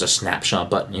button, there's a snapshot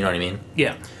button, you know what I mean?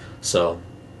 Yeah. So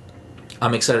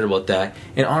I'm excited about that.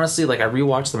 And honestly, like, I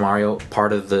rewatched the Mario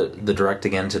part of the Direct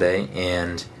again today,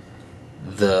 and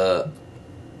the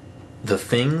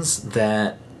things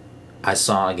that I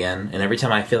saw again, and every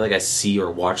time I feel like I see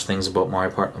or watch things about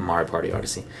Mario Party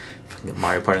Odyssey,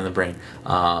 Mario Party in the brain,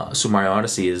 Super Mario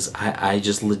Odyssey, is I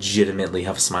just legitimately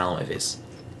have a smile on my face.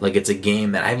 Like, it's a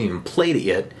game that I haven't even played it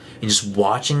yet, and just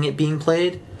watching it being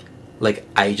played, like,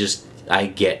 I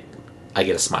get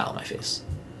a smile on my face.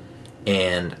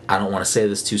 And I don't want to say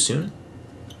this too soon,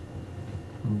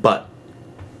 but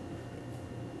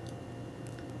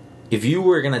if you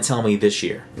were going to tell me this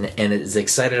year, and as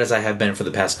excited as I have been for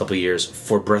the past couple of years,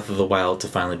 for Breath of the Wild to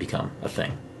finally become a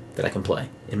thing that I can play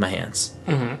in my hands,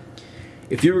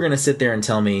 if you were going to sit there and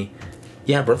tell me,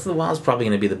 yeah, Breath of the Wild is probably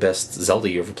going to be the best Zelda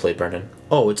you ever played, Brendan.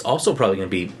 Oh, it's also probably going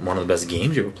to be one of the best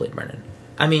games you ever played, Brendan.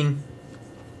 I mean,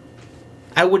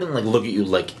 I wouldn't like look at you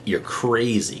like you're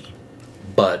crazy,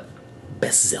 but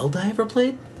best Zelda I ever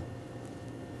played?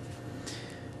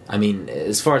 I mean,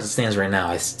 as far as it stands right now,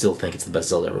 I still think it's the best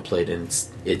Zelda I ever played, and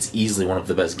it's easily one of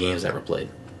the best games I ever played.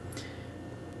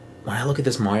 When I look at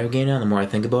this Mario game now, the more I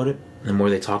think about it, the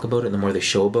more they talk about it, and the more they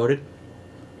show about it,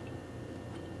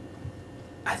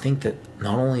 I think that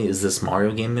not only is this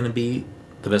Mario game going to be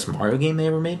the best Mario game they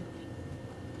ever made,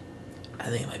 I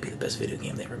think it might be the best video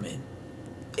game they ever made.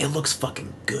 It looks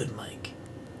fucking good, Mike.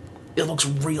 It looks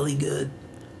really good.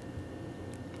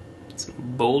 Some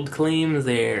bold claims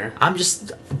there. I'm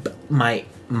just...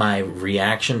 My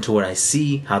reaction to what I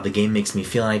see, how the game makes me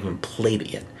feel, and I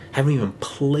haven't even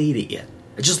played it yet.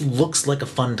 It just looks like a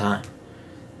fun time.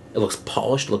 It looks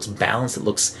polished, it looks balanced, it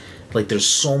looks like there's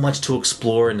so much to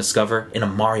explore and discover in a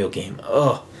Mario game.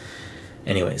 Ugh.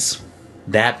 Anyways,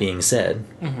 that being said,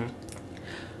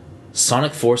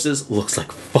 Sonic Forces looks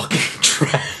like fucking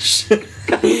trash.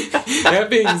 That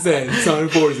being said,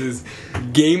 Sonic Forces,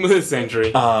 game of the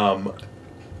century.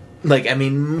 Like, I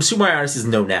mean, Super Mario Odyssey is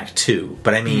no knack too,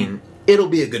 but I mean, it'll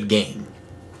be a good game.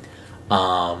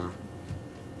 I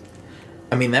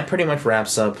mean, that pretty much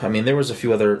wraps up. I mean, there was a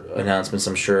few other announcements,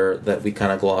 I'm sure, that we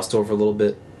kind of glossed over a little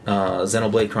bit.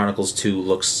 Xenoblade Chronicles 2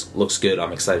 looks good.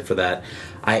 I'm excited for that.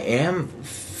 I am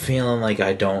feeling like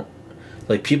I don't...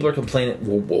 Like, people are complaining...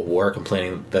 were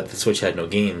complaining that the Switch had no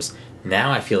games.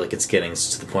 Now I feel like it's getting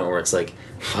to the point where it's like,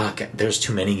 fuck, there's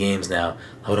too many games now.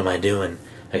 What am I doing?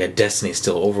 I got Destiny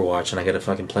still, Overwatch, and I gotta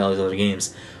fucking play all these other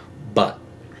games. But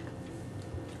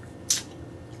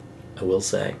I will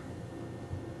say,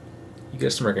 you got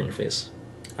a smirk on your face.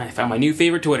 I found my new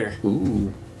favorite Twitter.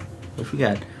 Ooh. What we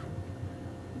got?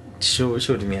 Show it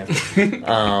to me after.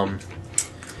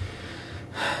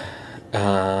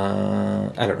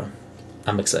 I don't know.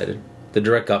 I'm excited. The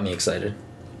Direct got me excited.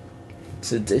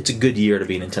 It's a good year to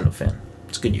be a Nintendo fan.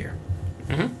 It's a good year.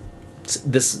 Mm-hmm.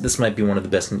 This might be one of the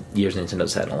best years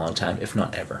Nintendo's had in a long time, if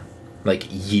not ever. Like,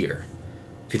 year.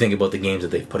 If you think about the games that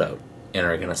they've put out and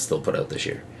are going to still put out this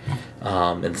year.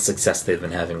 And the success they've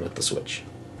been having with the Switch.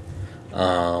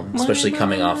 Especially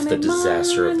coming off the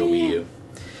disaster of the Wii U.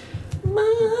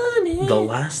 Money. The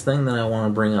last thing that I want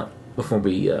to bring up before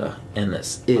we end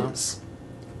this is...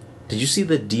 Did you see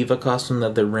the Diva costume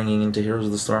that they're bringing into Heroes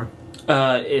of the Storm?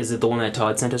 Is it the one that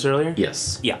Todd sent us earlier?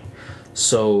 Yes. Yeah.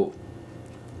 So,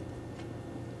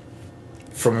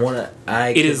 from what I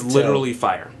It can is tell, literally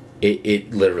fire.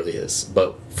 It literally is.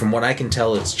 But from what I can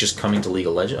tell, it's just coming to League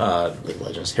of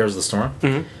Legends, Heroes of the Storm.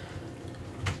 Mm-hmm.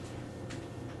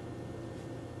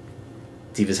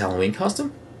 Diva's Halloween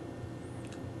costume?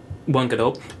 One could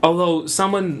hope. Although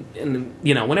someone,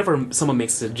 whenever someone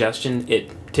makes a suggestion, it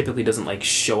typically doesn't like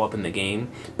show up in the game.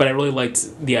 But I really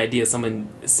liked the idea someone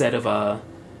said of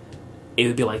it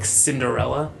would be like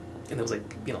Cinderella, and it was like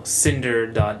Cinder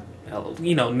dot,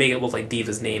 make it look like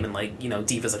Diva's name, and like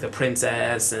Diva's like a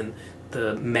princess, and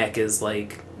the mech is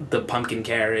like the pumpkin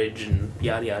carriage, and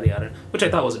yada yada yada, which I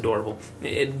thought was adorable.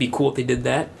 It'd be cool if they did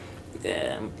that.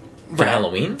 For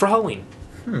Halloween? For Halloween.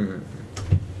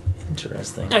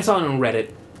 Interesting. I saw it on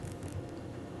Reddit.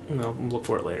 I'll look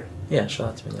for it later. Yeah, show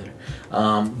that to me later.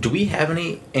 Do we have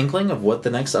any inkling of what the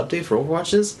next update for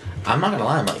Overwatch is? I'm not gonna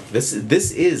lie, Mike. This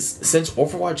is since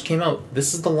Overwatch came out,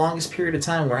 this is the longest period of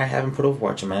time where I haven't put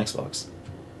Overwatch on my Xbox.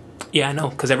 Yeah, I know.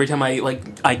 Because every time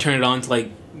I turn it on to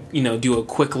do a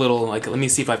quick little let me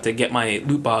see if I have to get my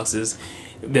loot boxes.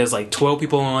 There's 12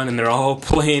 people on, and they're all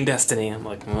playing Destiny. I'm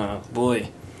like, oh boy,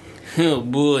 oh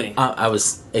boy. I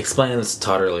was explaining this to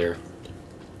Todd earlier.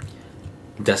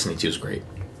 Destiny 2 is great.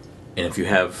 And if you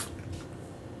have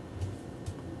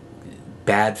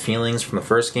bad feelings from the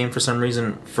first game for some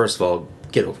reason, first of all,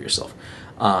 get over yourself.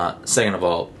 Second of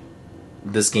all,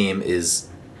 this game is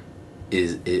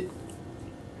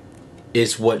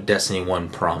what Destiny 1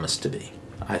 promised to be,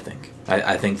 I think.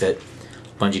 I think that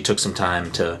Bungie took some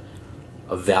time to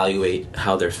evaluate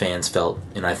how their fans felt,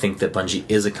 and I think that Bungie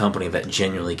is a company that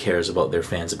genuinely cares about their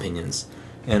fans' opinions.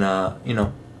 And,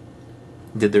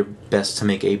 did their best to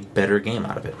make a better game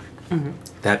out of it. Mm-hmm.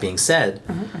 That being said,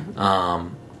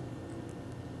 I'm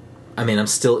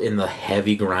still in the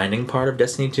heavy grinding part of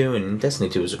Destiny 2, and Destiny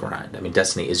 2 is a grind.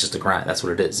 Destiny is just a grind. That's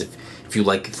what it is. If you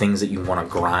like things that you want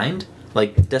to grind,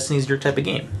 Destiny's your type of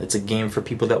game. It's a game for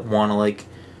people that want to,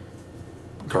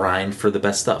 grind for the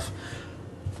best stuff.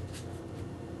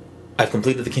 I've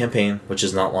completed the campaign, which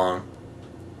is not long.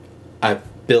 I've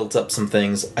built up some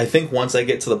things. I think once I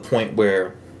get to the point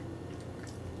where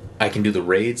I can do the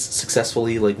raids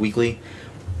successfully, weekly,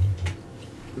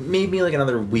 maybe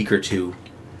another week or two,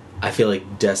 I feel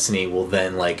like Destiny will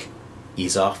then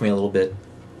ease off me a little bit,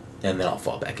 and then I'll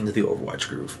fall back into the Overwatch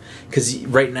groove. Because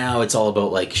right now it's all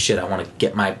about I want to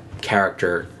get my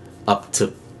character up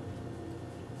to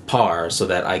par so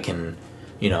that I can,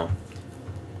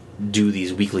 do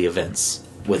these weekly events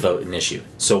without an issue.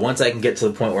 So once I can get to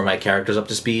the point where my character's up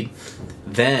to speed,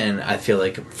 then I feel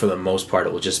like for the most part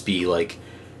it will just be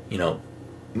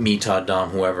me, Todd, Dom,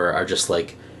 whoever are just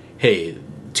hey,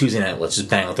 Tuesday night, let's just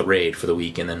bang out the raid for the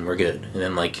week, and then we're good. And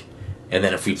then and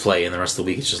then if we play, and the rest of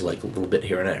the week, it's just a little bit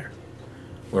here and there.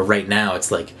 Where right now,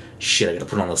 it's shit, I gotta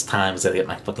put on those times, I gotta get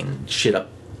my fucking shit up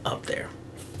there.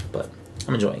 But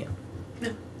I'm enjoying it.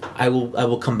 Yeah. I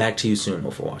will come back to you soon,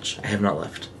 Overwatch. I have not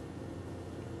left.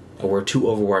 I wore 2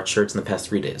 Overwatch shirts in the past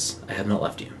 3 days. I have not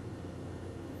left you.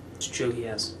 It's true, he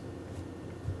has.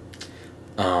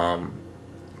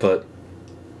 But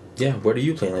yeah, what are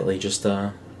you playing lately? Just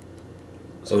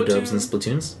O-dubs and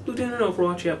Splatoons? Splatoon and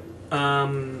Overwatch, yep.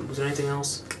 Was there anything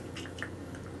else?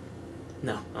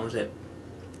 No, that was it.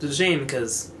 It's a shame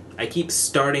because I keep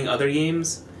starting other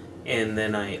games and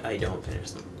then I don't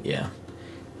finish them. Yeah,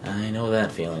 I know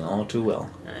that feeling all too well.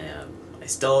 I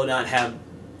still have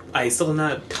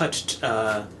not touched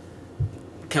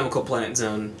Chemical Planet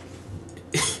Zone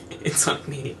in Sonic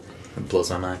Mania. It blows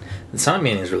my mind. The Sonic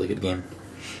Mania is a really good game.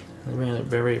 Very,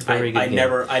 very, very good game.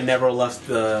 I never left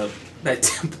that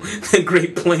temple, the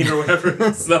Great Plain or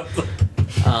whatever. So,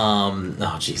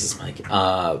 Oh Jesus, Mike.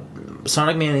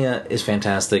 Sonic Mania is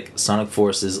fantastic. Sonic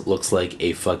Forces looks like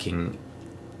a fucking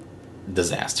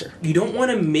disaster. you don't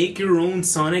want to make your own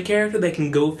Sonic character that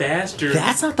can go fast, or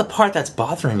That's not the part that's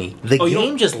bothering me. The Oh, you game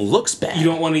don't- just looks bad. you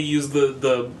don't want to use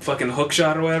the fucking hook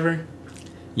shot or whatever.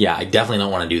 Yeah, I definitely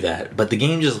don't want to do that. But the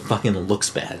game just fucking looks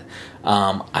bad.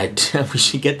 We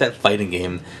should get that fighting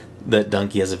game that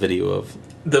Donkey has a video of.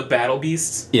 The Battle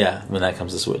Beasts. Yeah, when that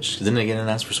comes to Switch. Didn't it get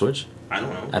announced for Switch? I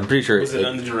don't know. I'm pretty sure Was it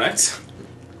on the Direct?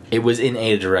 it was in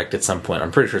a Direct at some point.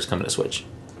 I'm pretty sure it's coming to Switch.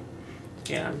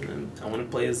 Yeah, I want to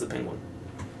play as the Penguin.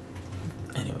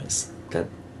 Anyways,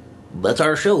 that's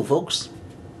our show, folks.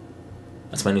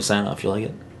 That's my new sign off. You like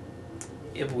it?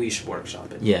 Yeah, but we should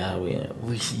workshop it. Yeah, we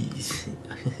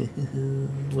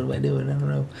what am I doing? I don't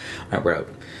know. Alright, we're out.